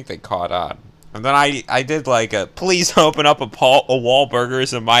liked, and I think they caught on. And then I did like a please open up a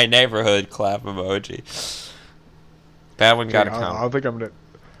Wahlburgers in my neighborhood clap emoji. That one got a count. I don't think I'm gonna.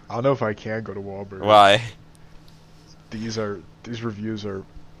 I don't know if I can go to Wahlburgers. Why? These reviews are.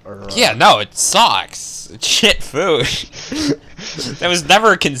 Yeah, no, it sucks. It's shit food. That was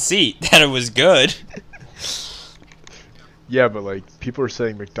never a conceit that it was good. Yeah, but like people are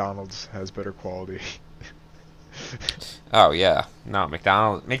saying McDonald's has better quality. Oh yeah, no,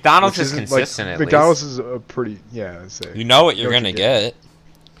 McDonald's is consistent like, at McDonald's least. is a pretty I'd say. You know what you're gonna get.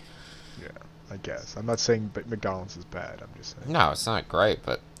 Yeah, I guess. I'm not saying McDonald's is bad. I'm just saying. No, it's not great,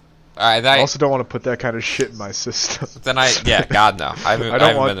 but I also don't want to put that kind of shit in my system. Then God no, I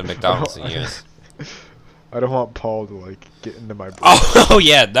haven't been to McDonald's in years. I don't want Paul to like get into my brain. Oh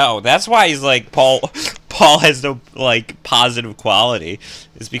yeah, no. That's why he's like Paul has no like positive quality.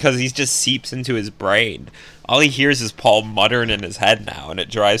 It's because he just seeps into his brain. All he hears is Paul muttering in his head now, and it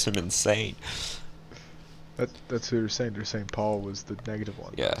drives him insane. That's who they're saying. They're saying Paul was the negative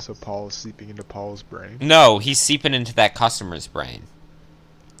one. Yeah. So Paul is seeping into Paul's brain. No, he's seeping into that customer's brain.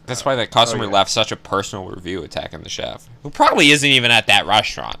 That's why that customer left such a personal review attacking the chef, who probably isn't even at that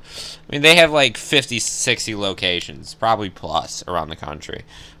restaurant. I mean, they have like 50, 60 locations, probably plus, around the country.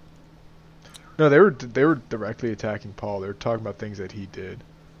 No, they were directly attacking Paul. They were talking about things that he did.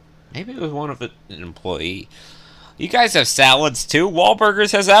 Maybe it was an employee. You guys have salads too.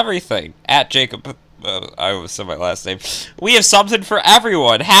 Wahlburgers has everything. At Jacob, I almost said my last name. We have something for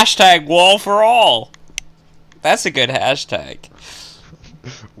everyone. Hashtag Wall for All. That's a good hashtag.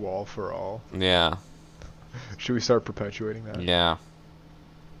 Wall for all. Yeah. Should we start perpetuating that? Yeah.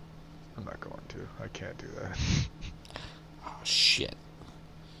 I'm not going to. I can't do that. Oh shit.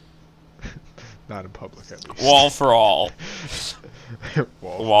 Not in public, at least. Wall for all.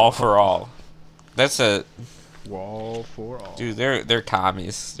 Wall for all. That's a wall for all. Dude, they're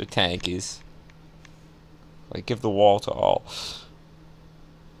commies. They're tankies. Like give the wall to all.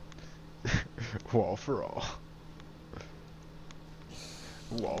 Wall for all.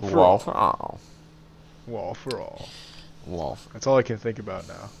 Wall for Wall all. for all. Wall for all. Wall. That's all I can think about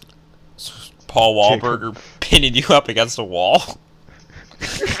now. Paul Wahlberger pinning you up against a wall.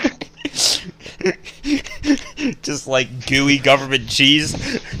 Just like gooey government cheese,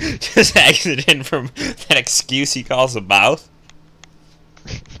 just exiting from that excuse he calls a mouth.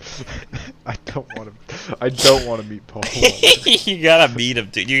 I don't want to meet Paul. You gotta meet him,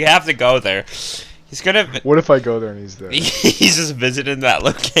 dude. You have to go there. He's gonna. What if I go there and he's there? He's just visiting that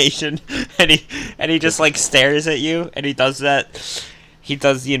location, and he just like stares at you, and he does that. He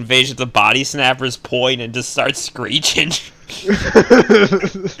does the Invasion of the Body Snappers point and just starts screeching.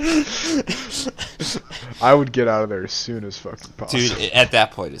 I would get out of there as soon as fucking possible. Dude, at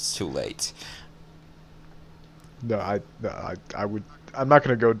that point, it's too late. No, I would. I'm not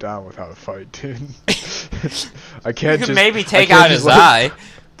gonna go down without a fight, dude. I can't. You can maybe take out his eye,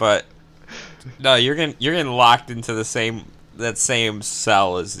 but no, you're getting locked into that same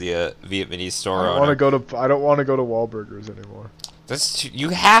cell as the Vietnamese store owner. I don't want to go to Wahlburgers anymore. You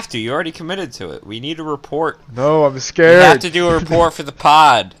have to. You already committed to it. We need a report. No, I'm scared. You have to do a report for the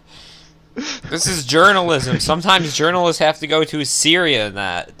pod. This is journalism. Sometimes journalists have to go to Syria and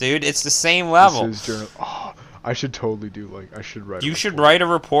that. Dude, it's the same level. This is I should totally do, I should write You should write a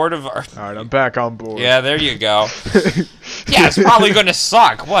report of our... Alright, I'm back on board. Yeah, there you go. Yeah, it's probably going to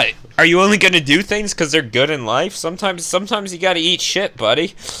suck. What? Are you only going to do things because they're good in life? Sometimes you got to eat shit,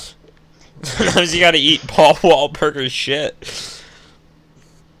 buddy. Sometimes you got to eat Paul Wahlberger's shit.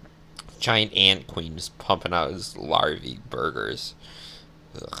 Giant ant queen just pumping out his larvae burgers.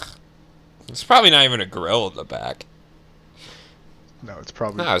 Ugh. It's probably not even a grill in the back. No, it's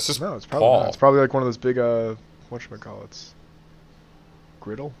probably... No, it's just Paul. Paul. It's probably like one of those big, whatchamacallits?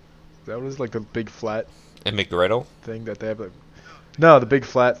 Griddle? Is that what it is? Like the big flat... A McGriddle? Thing that they have, No, the big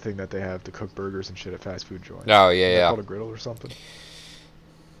flat thing that they have to cook burgers and shit at fast food joints. Oh, yeah, Is that yeah. called a griddle or something?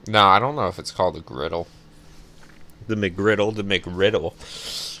 No, I don't know if it's called a griddle. The McGriddle.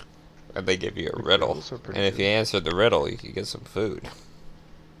 And they give you a riddle. And if you answer the riddle, you can get some food.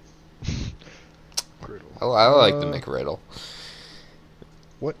 Griddle. I like the McGriddle.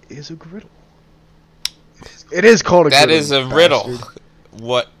 What is a griddle? It is called a griddle. That is a riddle.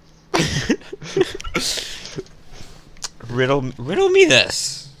 What? riddle me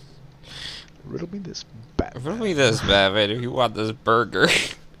this. Riddle me this, Batman. Riddle me this, Batman. If you want this burger.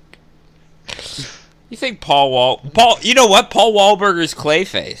 You think Paul? You know what? Paul Wahlberger's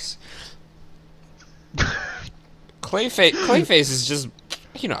Clayface. Clayface is just,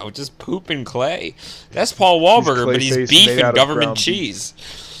 just poop and clay. That's Paul Wahlberger, but he's beef and government cheese.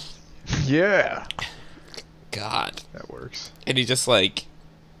 Yeah. God. That works. And he just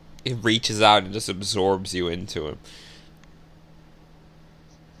It reaches out and just absorbs you into him.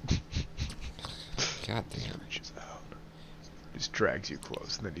 God damn. Reaches out. Just drags you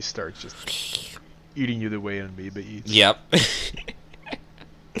close, and then he starts just eating you the way an amoeba eats. Yep.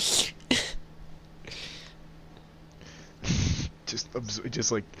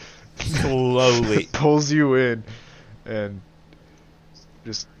 just like slowly pulls you in, and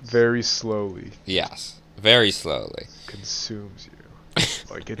just very slowly. Yes, very slowly consumes you.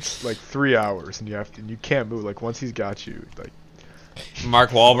 Like it's like 3 hours, and you can't move. Like once he's got you, like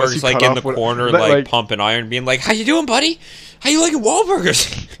Mark Wahlberg's like in the corner, like pumping iron, being like, "How you doing, buddy? How you liking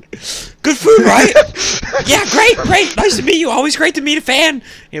Wahlburgers? Good food, right? Yeah, great. Nice to meet you. Always great to meet a fan."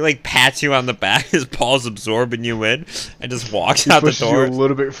 He like pats you on the back, his paws absorbing you in, and just walks out the door. You a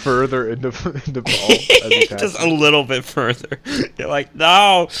little bit further into Paul. Just a little bit further. You're like,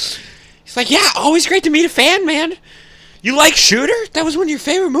 no. He's like, "Yeah, always great to meet a fan, man. You like Shooter? That was one of your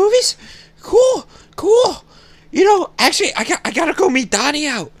favorite movies? Cool. You know, actually, I gotta go meet Donnie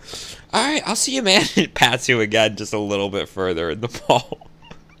out. All right, I'll see you, man." It pats you again, just a little bit further in the paw.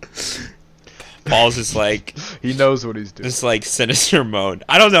 Paul's just like, he knows what he's doing. Just like sinister mode.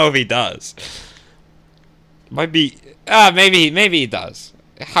 I don't know if he does. Might be. Maybe he does.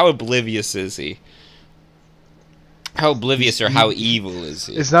 How oblivious is he? How oblivious or how evil is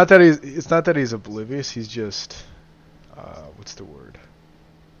he? It's not that he's oblivious. He's just. What's the word?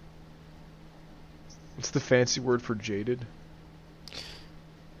 What's the fancy word for jaded?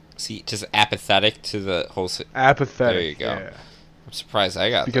 See, just apathetic to the whole. Apathetic. There you go. Yeah. I'm surprised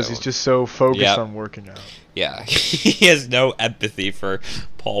I got because that he's one. just so focused on working out. Yeah, he has no empathy for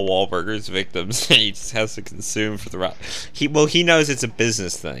Paul Wahlberger's victims. He just has to consume for the rest. He knows it's a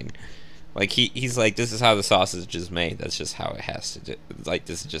business thing. Like he's like, this is how the sausage is made. That's just how it has to do. Like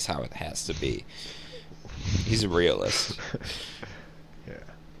this is just how it has to be. He's a realist. Yeah.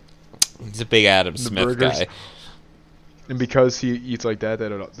 He's a big Adam Smith guy. And because he eats like that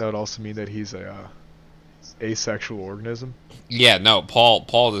would also mean that he's a asexual organism. Yeah, no,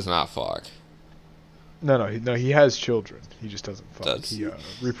 Paul does not fuck. No, he has children. He just doesn't fuck. He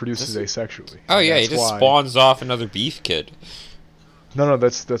reproduces asexually. Oh yeah, he just spawns off another beef kid. No,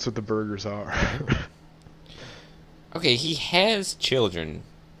 that's what the burgers are. Okay, he has children.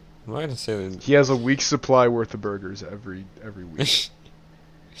 I'm not gonna say that. He has a week's supply worth of burgers every week.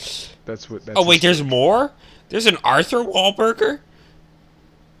 That's wait, there's more? There's an Arthur Wahlburger?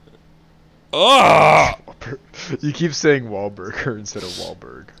 Oh! You keep saying Wahlburger instead of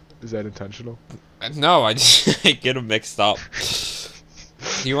Wahlberg. Is that intentional? No, I just get them mixed up.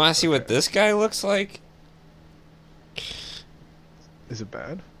 Do you want to see what this guy looks like? Is it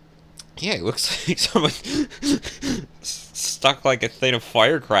bad? Yeah, he looks like someone stuck like a thing of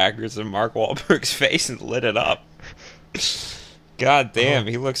firecrackers in Mark Wahlberg's face and lit it up. God damn,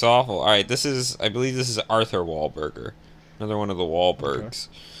 he looks awful. All right, I believe this is Arthur Wahlburger, another one of the Wahlbergs.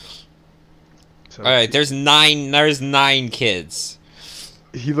 Okay. So all right, there's nine kids.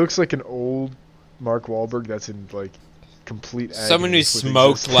 He looks like an old Mark Wahlberg that's in like complete agony. Someone who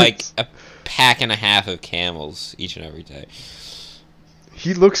smoked like a pack and a half of Camels each and every day.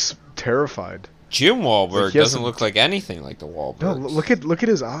 He looks terrified. Jim Wahlberg doesn't look like anything like the Wahlbergs. No, look at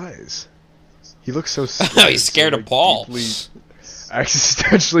his eyes. He looks so scared. Oh, he's scared of Paul.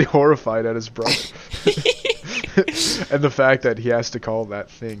 Existentially horrified at his brother. And the fact that he has to call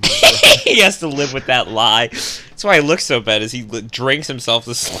that thing. He has to live with that lie. That's why he looks so bad, is he drinks himself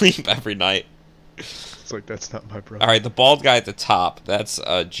to sleep every night. It's like, that's not my brother. All right, the bald guy at the top, that's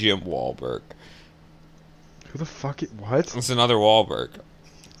Jim Wahlberg. Who the fuck? What? It's another Wahlberg.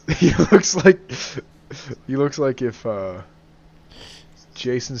 He looks like if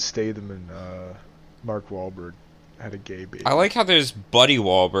Jason Statham and Mark Wahlberg had a gay baby. I like how there's Buddy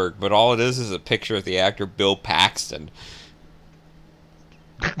Wahlberg, but all it is a picture of the actor Bill Paxton.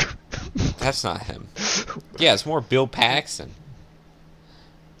 That's not him. Yeah, it's more Bill Paxton.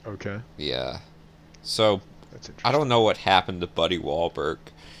 Okay. Yeah. So, I don't know what happened to Buddy Wahlberg,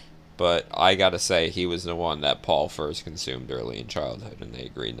 but I gotta say he was the one that Paul first consumed early in childhood, and they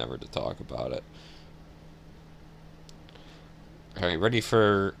agreed never to talk about it. Alright, ready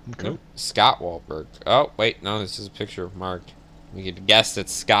for Scott Wahlberg. Oh, wait, no, this is a picture of Mark. We could guess that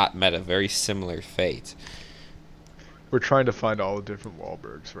Scott met a very similar fate. We're trying to find all the different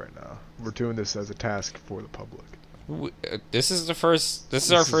Wahlbergs right now. We're doing this as a task for the public. This is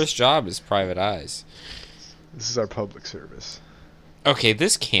our first job as Private Eyes. This is our public service. Okay,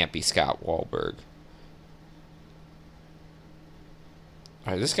 this can't be Scott Wahlberg.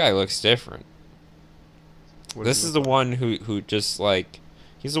 Alright, this guy looks different. This is the one who just like,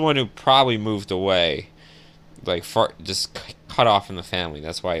 he's the one who probably moved away, like just cut cut off in the family.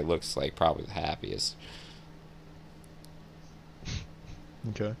 That's why he looks like probably the happiest.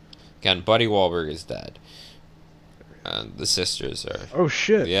 Okay. Again, Buddy Wahlberg is dead. And the sisters are... Oh,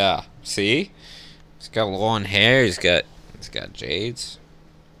 shit. Yeah. See? He's got long hair. He's got jades.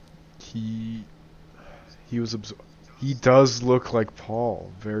 He does look like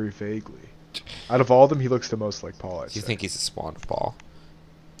Paul, very vaguely. Out of all of them, he looks the most like Paul, Do you think he's a spawn of Paul?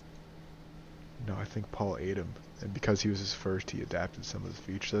 No, I think Paul ate him. And because he was his first, he adapted some of his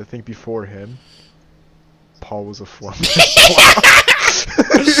features. I think before him, Paul was a formless blob.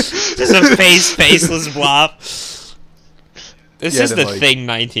 Just a faceless blob. This is the like, Thing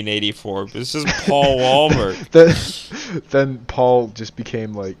 1984. This is Paul Wahlberg. then Paul just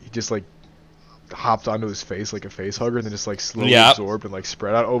became like, he just like hopped onto his face like a face hugger and then just like slowly absorbed and like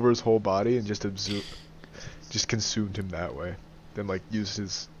spread out over his whole body and just consumed him that way. Then like used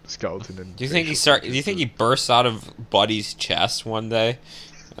his skeleton and... Do you think he bursts out of Buddy's chest one day?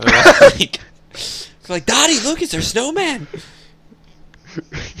 And like, Daddy, look, it's their snowman.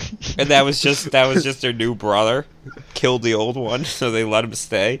 And that was just their new brother. Killed the old one, so they let him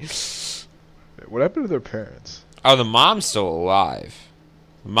stay. What happened to their parents? Oh, the mom's still alive.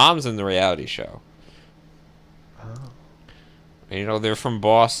 The mom's in the reality show. Oh. And, you know, they're from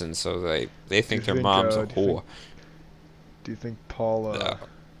Boston, so they think their mom's a whore. Do you think Paul? No. Do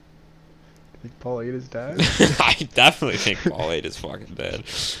you think Paul ate his dad? I definitely think Paul ate his fucking dad.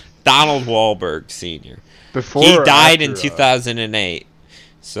 Donald Wahlberg Sr. He died in 2008,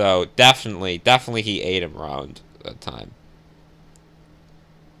 so definitely he ate him around that time.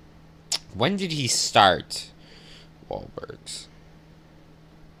 When did he start Wahlbergs?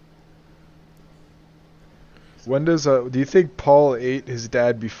 When does do you think Paul ate his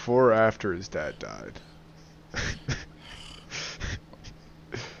dad before or after his dad died?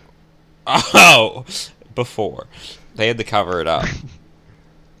 Oh, before. They had to cover it up.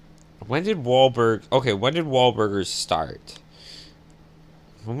 When did Wahlburgers start?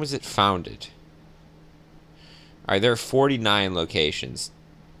 When was it founded? Alright, there are 49 locations.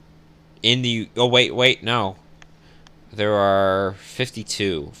 No. There are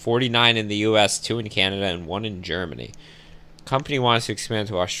 52. 49 in the US, 2 in Canada, and 1 in Germany. The company wants to expand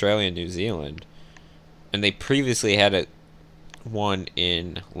to Australia and New Zealand. And they previously had one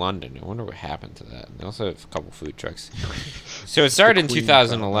in London. I wonder what happened to that. They also have a couple food trucks. So it started in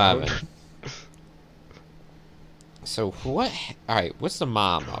 2011. So what? All right, what's the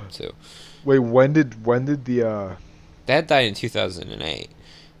mom up to? Wait, when did the Dad died in 2008.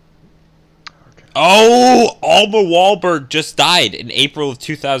 Okay. Oh, Alma Wahlberg just died in April of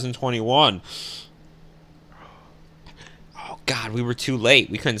 2021. Oh God, we were too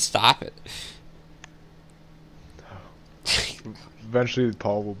late. We couldn't stop it. Eventually,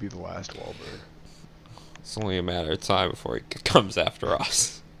 Paul will be the last Wahlberg. It's only a matter of time before he comes after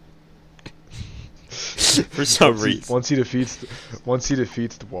us. For some reason. Once he defeats the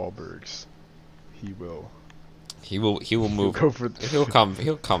Wahlbergs, he will move. He'll come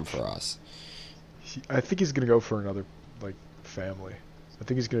for us. I think he's gonna go for another family. I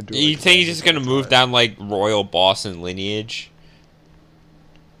think he's gonna do. You think he's just gonna move down royal Boston lineage?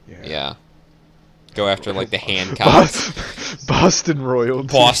 Yeah. Go after the Hancocks. Boston royalty.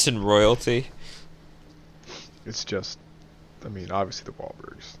 Boston royalty. It's just, obviously the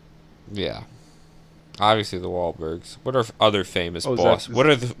Wahlbergs. Yeah, obviously the Wahlbergs. What are other famous Boston? What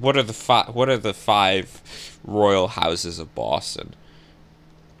are the 5 royal houses of Boston?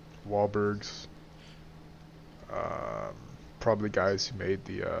 Wahlbergs. Probably guys who made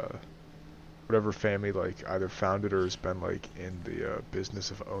the whatever family either founded or has been in the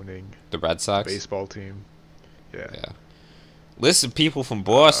business of owning the Red Sox baseball team. Yeah. List of people from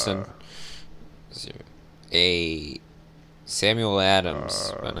Boston. Samuel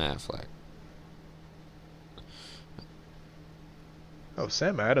Adams, Ben Affleck. Oh,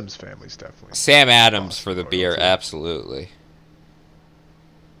 Sam Adams' family's definitely. Sam Adams for the beer, absolutely.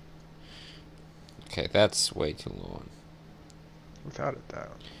 Okay, that's way too long. Without a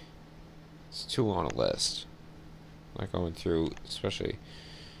doubt. It's too long a list. Not going through, especially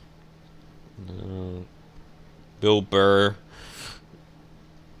Bill Burr.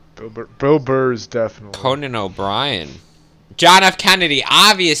 Bill Burr is definitely. Conan O'Brien. John F. Kennedy,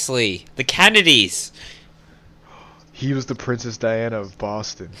 obviously. The Kennedys. He was the Princess Diana of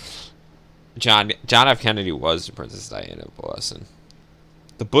Boston. John F. Kennedy was the Princess Diana of Boston.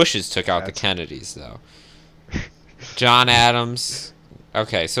 The Bushes took out the Kennedys, though. John Adams.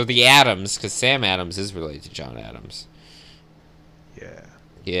 Okay, so the Adams, because Sam Adams is related to John Adams. Yeah.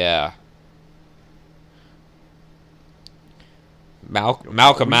 Yeah.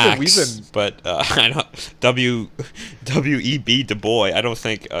 Malcolm X, we've been... but I don't W.E.B. Du Bois. I don't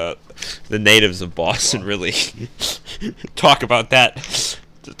think the natives of Boston really talk about that.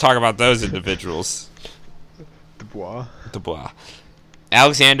 Talk about those individuals. Du Bois.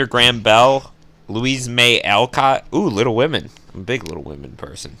 Alexander Graham Bell, Louise May Alcott. Ooh, Little Women. I'm a big Little Women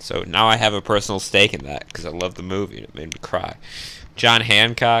person, so now I have a personal stake in that because I love the movie and it made me cry. John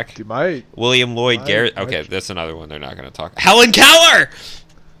Hancock, Dude, William Lloyd Garrett. Okay, that's another one they're not going to talk. Helen Keller.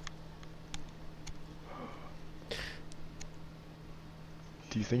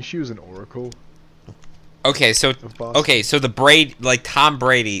 Do you think she was an oracle? Okay, so the Brady, like Tom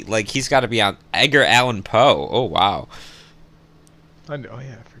Brady, like he's got to be on Edgar Allan Poe. Oh wow. I know. Oh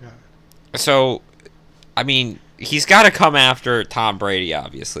yeah, I forgot. So, I mean, he's got to come after Tom Brady,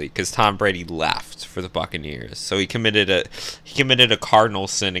 obviously, because Tom Brady left for the Buccaneers. So he committed a cardinal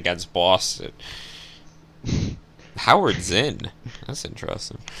sin against Boston. Howard Zinn. That's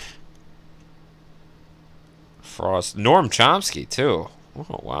interesting. Frost. Norm Chomsky, too.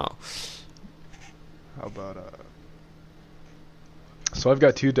 Oh, wow. How about, So I've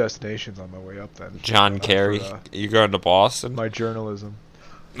got 2 destinations on my way up then. John Kerry. You going to Boston? My journalism.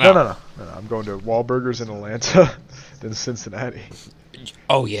 No. I'm going to Wahlburgers in Atlanta, then Cincinnati.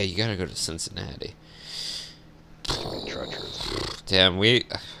 Oh, yeah, you gotta go to Cincinnati. Treacherous. Damn, I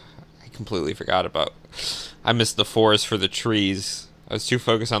completely forgot about... I missed the forest for the trees. I was too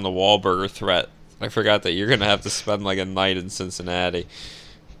focused on the Wahlburger threat. I forgot that you're gonna have to spend like a night in Cincinnati.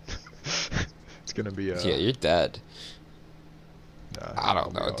 It's gonna be Yeah, you're dead. Nah, I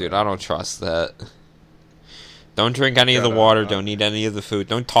don't know, dude. I don't trust that. Don't drink any of the water. Don't eat any of the food.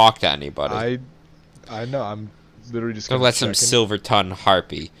 Don't talk to anybody. I know. I'm literally just. Don't let some silver-tongued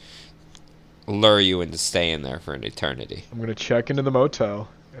harpy lure you into staying there for an eternity. I'm gonna check into the motel,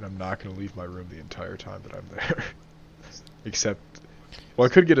 and I'm not gonna leave my room the entire time that I'm there. Except, well, I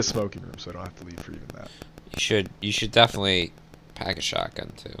could get a smoking room, so I don't have to leave for even that. You should definitely pack a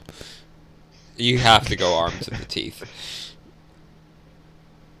shotgun too. You have to go armed to the teeth.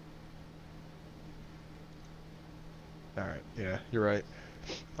 Alright, yeah, you're right.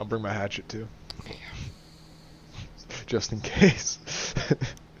 I'll bring my hatchet too. Just in case.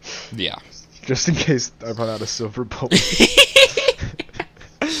 Yeah. Just in case I run out of silver bullets.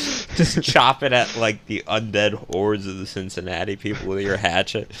 Just chop it at like the undead hordes of the Cincinnati people with your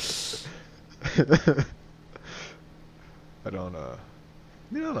hatchet. I don't know.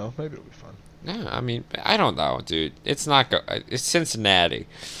 Maybe it'll be fun. No, I mean, I don't know, dude. It's not it's Cincinnati.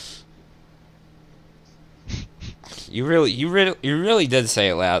 You really did say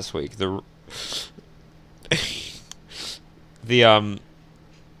it last week. The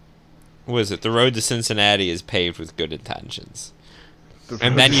what is it? The road to Cincinnati is paved with good intentions.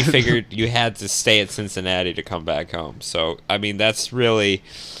 And then you figured you had to stay at Cincinnati to come back home. So, I mean, that's really...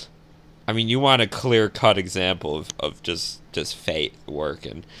 I mean, you want a clear-cut example of just fate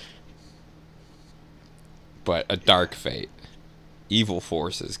working. But a dark fate. Evil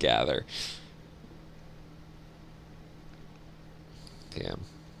forces gather. Damn.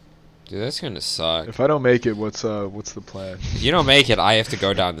 Dude, that's gonna suck. If I don't make it, what's the plan? If you don't make it, I have to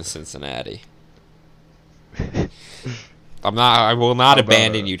go down to Cincinnati. I will not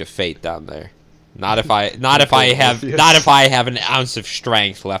abandon you to fate down there. Not if I have an ounce of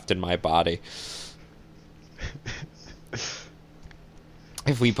strength left in my body.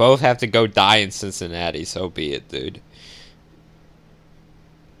 If we both have to go die in Cincinnati, so be it, dude.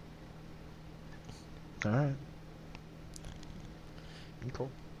 Alright. Cool.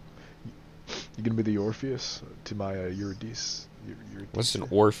 You gonna be the Orpheus to my Eurydice? What's an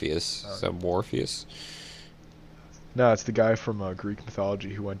Orpheus? Is that Morpheus? No, it's the guy from Greek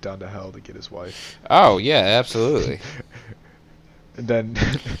mythology who went down to hell to get his wife. Oh, yeah, absolutely. And then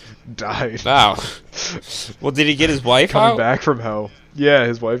died. Wow. Well, did he get his wife Coming out? back from hell. Yeah,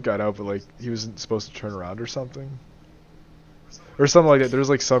 his wife got out, but like he wasn't supposed to turn around or something. Or something like that. There's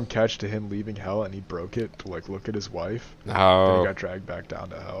like some catch to him leaving hell, and he broke it to like look at his wife. Oh. Then he got dragged back down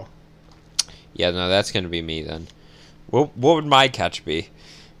to hell. Yeah, no, that's gonna be me then. What would my catch be?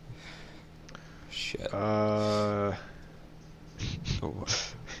 Shit. Oh,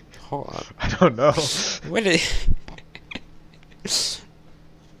 hold on. I don't know. What did?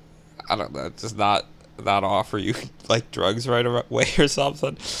 I don't know. Just not offer you like drugs right away or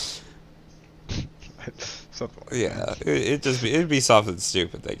something. Something like Yeah, it'd be something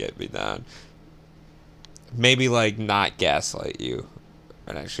stupid that get me down. Maybe like not gaslight you,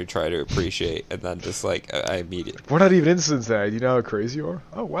 and actually try to appreciate, and then just like I immediately. We're not even in Cincinnati. Do you know how crazy you are?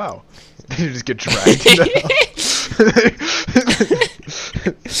 Oh wow! Then you just get dragged.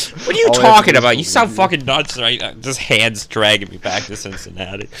 What are you All I have to talking do is about? You sound believe fucking nuts right now. Just hands dragging me back to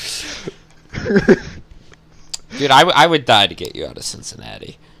Cincinnati. Dude, I would die to get you out of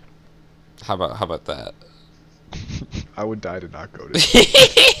Cincinnati. How about that? I would die to not go to.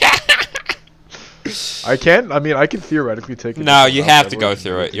 I can. I mean, I can theoretically take it. No, you have to go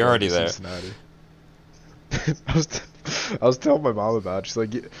through it. You're already there. Cincinnati. I was telling my mom about it. She's like,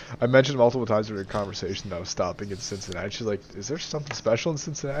 I mentioned multiple times during a conversation that I was stopping in Cincinnati. She's like, is there something special in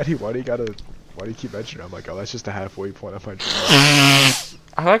Cincinnati? Why do you keep mentioning it? I'm like, oh, that's just a halfway point on my drive.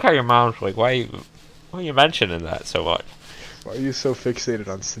 I like how your mom's like, why are you mentioning that so much? Why are you so fixated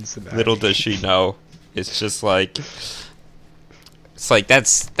on Cincinnati? Little does she know, it's just like, it's like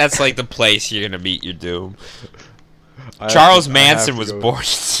that's like the place you're gonna meet your doom. Charles Manson was born in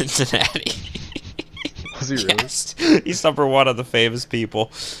Cincinnati. Was he really? Yes. He's number one of the famous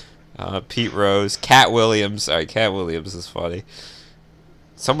people. Pete Rose, Cat Williams. Alright, Cat Williams is funny.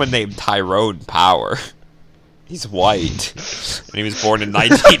 Someone named Tyrone Power. He's white. And he was born in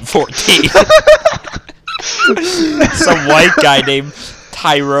 1914. Some white guy named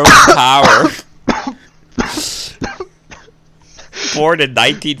Tyrone Power. Born in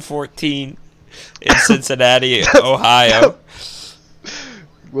 1914 in Cincinnati, Ohio.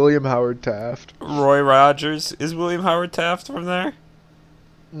 William Howard Taft. Roy Rogers. Is William Howard Taft from there?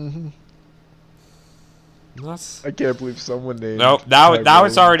 Mm-hmm. That's... I can't believe someone named. Nope. Now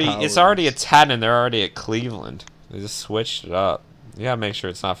it's already Powers. a 10, and they're already at Cleveland. They just switched it up. You gotta make sure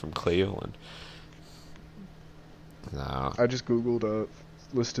it's not from Cleveland. No. I just googled a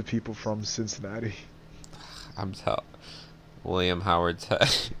list of people from Cincinnati. I'm William Howard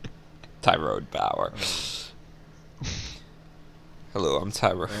Tyrone Power. Hello, I'm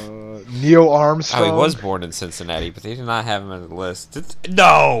Tyrone. Neil Armstrong. Oh, he was born in Cincinnati, but they did not have him on the list.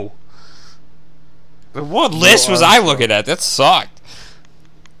 No! What list was I looking at? That sucked.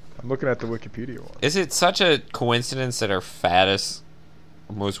 I'm looking at the Wikipedia one. Is it such a coincidence that our fattest,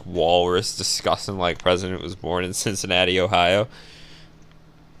 most walrus, disgusting like president was born in Cincinnati, Ohio?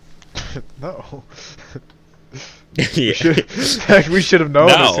 No. Yeah. We should have known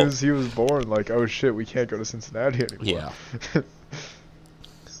No. as soon as he was born. Like, oh shit, we can't go to Cincinnati anymore. Yeah.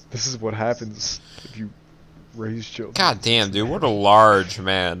 This is what happens if you raise children. God damn, dude, what a large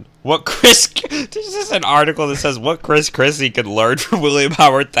man. What Chris... There's just an article that says what Chris Christie could learn from William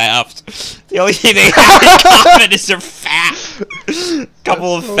Howard Taft. The only thing they have in common is they're fat.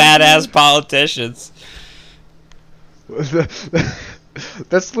 Couple of fat-ass politicians.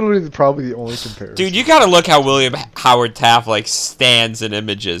 That's literally probably the only comparison. Dude, you gotta look how William Howard Taft, like, stands in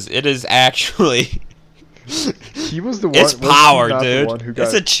images. It is actually... He was the one. It's power, dude.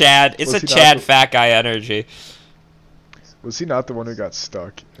 It's a Chad fat guy energy. Was he not the one who got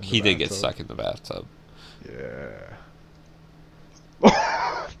stuck? He did get stuck in the bathtub. Yeah.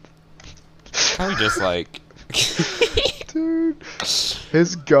 Probably just like... Dude,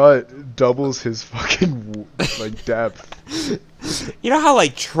 his gut doubles his fucking like depth. You know how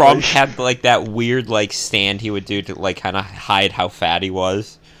like Trump had like that weird like stand he would do to like kind of hide how fat he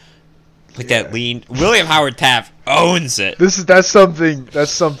was? Like that lean. William Howard Taft owns it. That's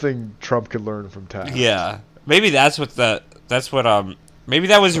something Trump could learn from Taft. Yeah. Maybe maybe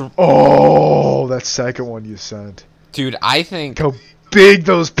that was... Oh, that second one you sent. Dude, I think... How big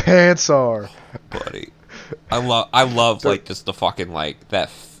those pants are. Buddy. I love like just the fucking like that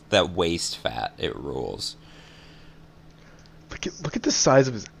waist fat. It rules. Look at the size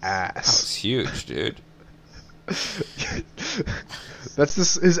of his That ass. was huge, dude.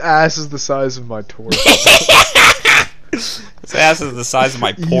 His ass is the size of my torso. His ass is the size of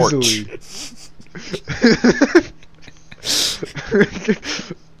my porch. Easily.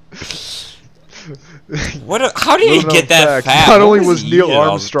 How did he get that fat? Not What only he was Neil eating all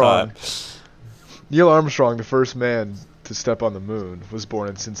the Armstrong, time? Neil Armstrong, the first man to step on the moon, was born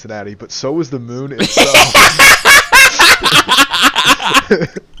in Cincinnati, but so was the moon itself.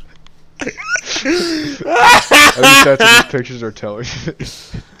 At least that's what these pictures are telling me.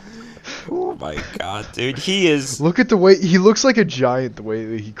 Oh my god, dude, he is... Look at the way he looks like a giant. The way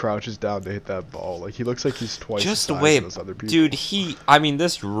that he crouches down to hit that ball, like he looks like he's twice just the the size way, of those other people. dude.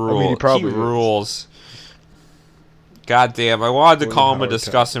 This rule. he probably is. rules. God damn, I wanted to William call him a Howard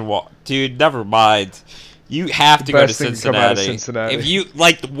disgusting dude. Never mind. You have to go to Best thing to come out of Cincinnati. Cincinnati. If you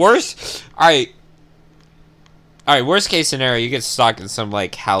like the worst, all right. Worst case scenario, you get stuck in some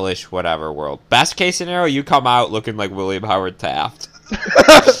like hellish whatever world. Best case scenario, you come out looking like William Howard Taft.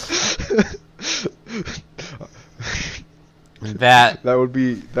 That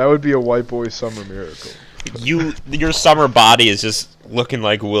would be a white boy summer miracle. Your summer body is just looking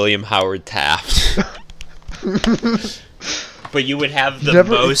like William Howard Taft. But you would have the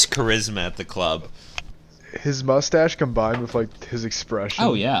Never- most charisma at the club. His mustache combined with like his expression.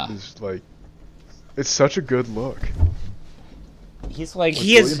 Oh, yeah. Is like, it's such a good look. He's like, Like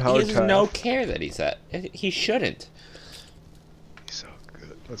he has William Howard no Taft. care that he's at. He shouldn't. He's so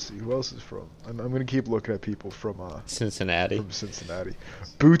good. Let's see who else is from. I'm gonna keep looking at people from Cincinnati. from Cincinnati.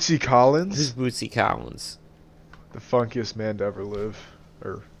 Bootsy Collins, Who's Bootsy Collins? the funkiest man to ever live,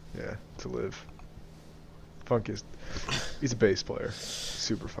 or yeah, to live. Funkiest. He's a bass player.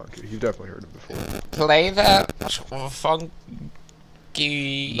 Super funky. You've definitely heard him before. Play that funky.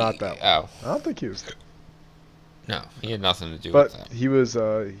 Not that one. Oh. I don't think he was. No, he had nothing to do But with that. he was,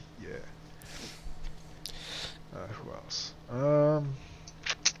 yeah. Who else?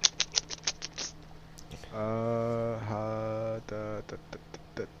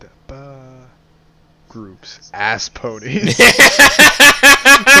 Groups. Ass Ponies.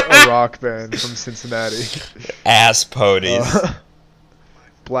 A rock band from Cincinnati. Ass ponies.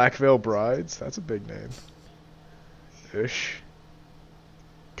 Black Veil Brides. That's a big name. Ish.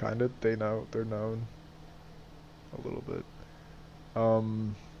 Kinda. They're known. A little bit.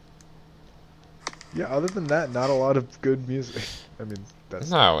 Yeah, other than that, not a lot of good music. I mean, that's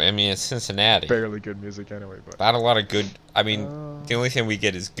No, I mean, it's Cincinnati. barely good music anyway, but Not a lot of good. I mean, the only thing we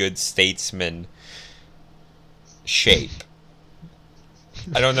get is good statesman shape.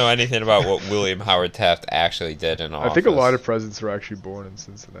 I don't know anything about what William Howard Taft actually did in office. I think a lot of presidents were actually born in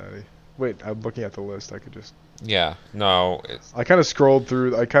Cincinnati. Wait, I'm looking at the list. I could just Yeah, no, I kind of scrolled through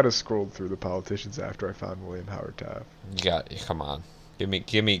the politicians after I found William Howard Taft. you got. Come on, give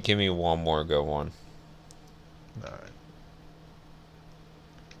me one more good one. All right.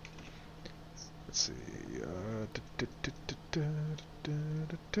 Let's see.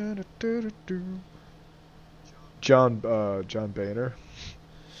 John Boehner.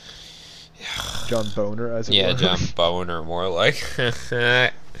 John Boner, as it Yeah, were. John Boner, more like.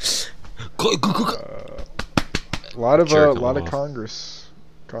 A lot of Jerk 'em off. Congress.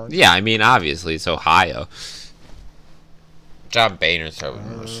 Yeah, I mean, obviously it's Ohio. John Boehner's probably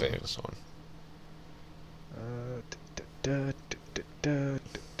the most famous one.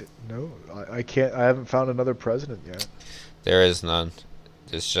 No, I can't. I haven't found another president yet. There is none.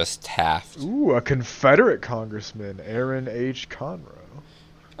 It's just Taft. Ooh, a Confederate congressman, Aaron H. Conroe.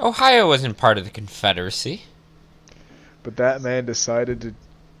 Ohio wasn't part of the Confederacy. But that man decided to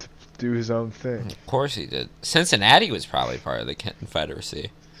do his own thing. Of course he did. Cincinnati was probably part of the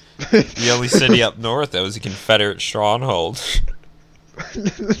Confederacy. The only city up north that was a Confederate stronghold.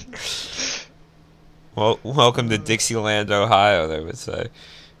 Well, welcome to Dixieland, Ohio, they would say.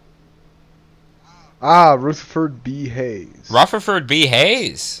 Rutherford B. Hayes. Rutherford B.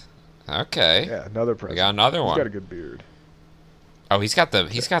 Hayes. Okay. Yeah, another We president. got another He's one. got a good beard. Oh, he's got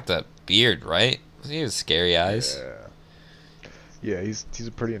the beard, right? He has scary eyes. Yeah, he's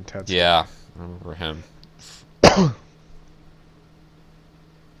a pretty intense guy. Yeah, I remember him.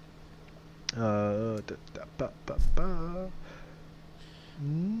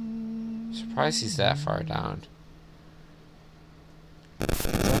 Surprised he's that far down.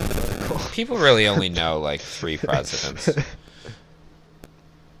 People really only know like 3 presidents.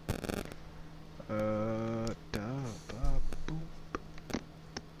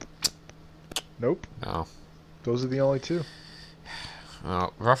 Nope. No. Those are the only 2.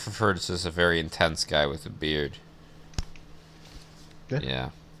 Well, Rutherford's just a very intense guy with a beard. Yeah.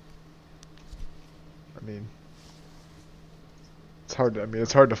 I mean, it's hard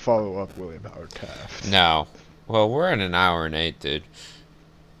to follow up William Howard Taft. No. Well, we're in an hour and 8, dude.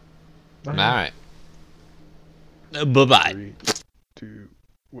 All right. Bye-bye. 3, 2,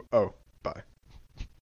 bye.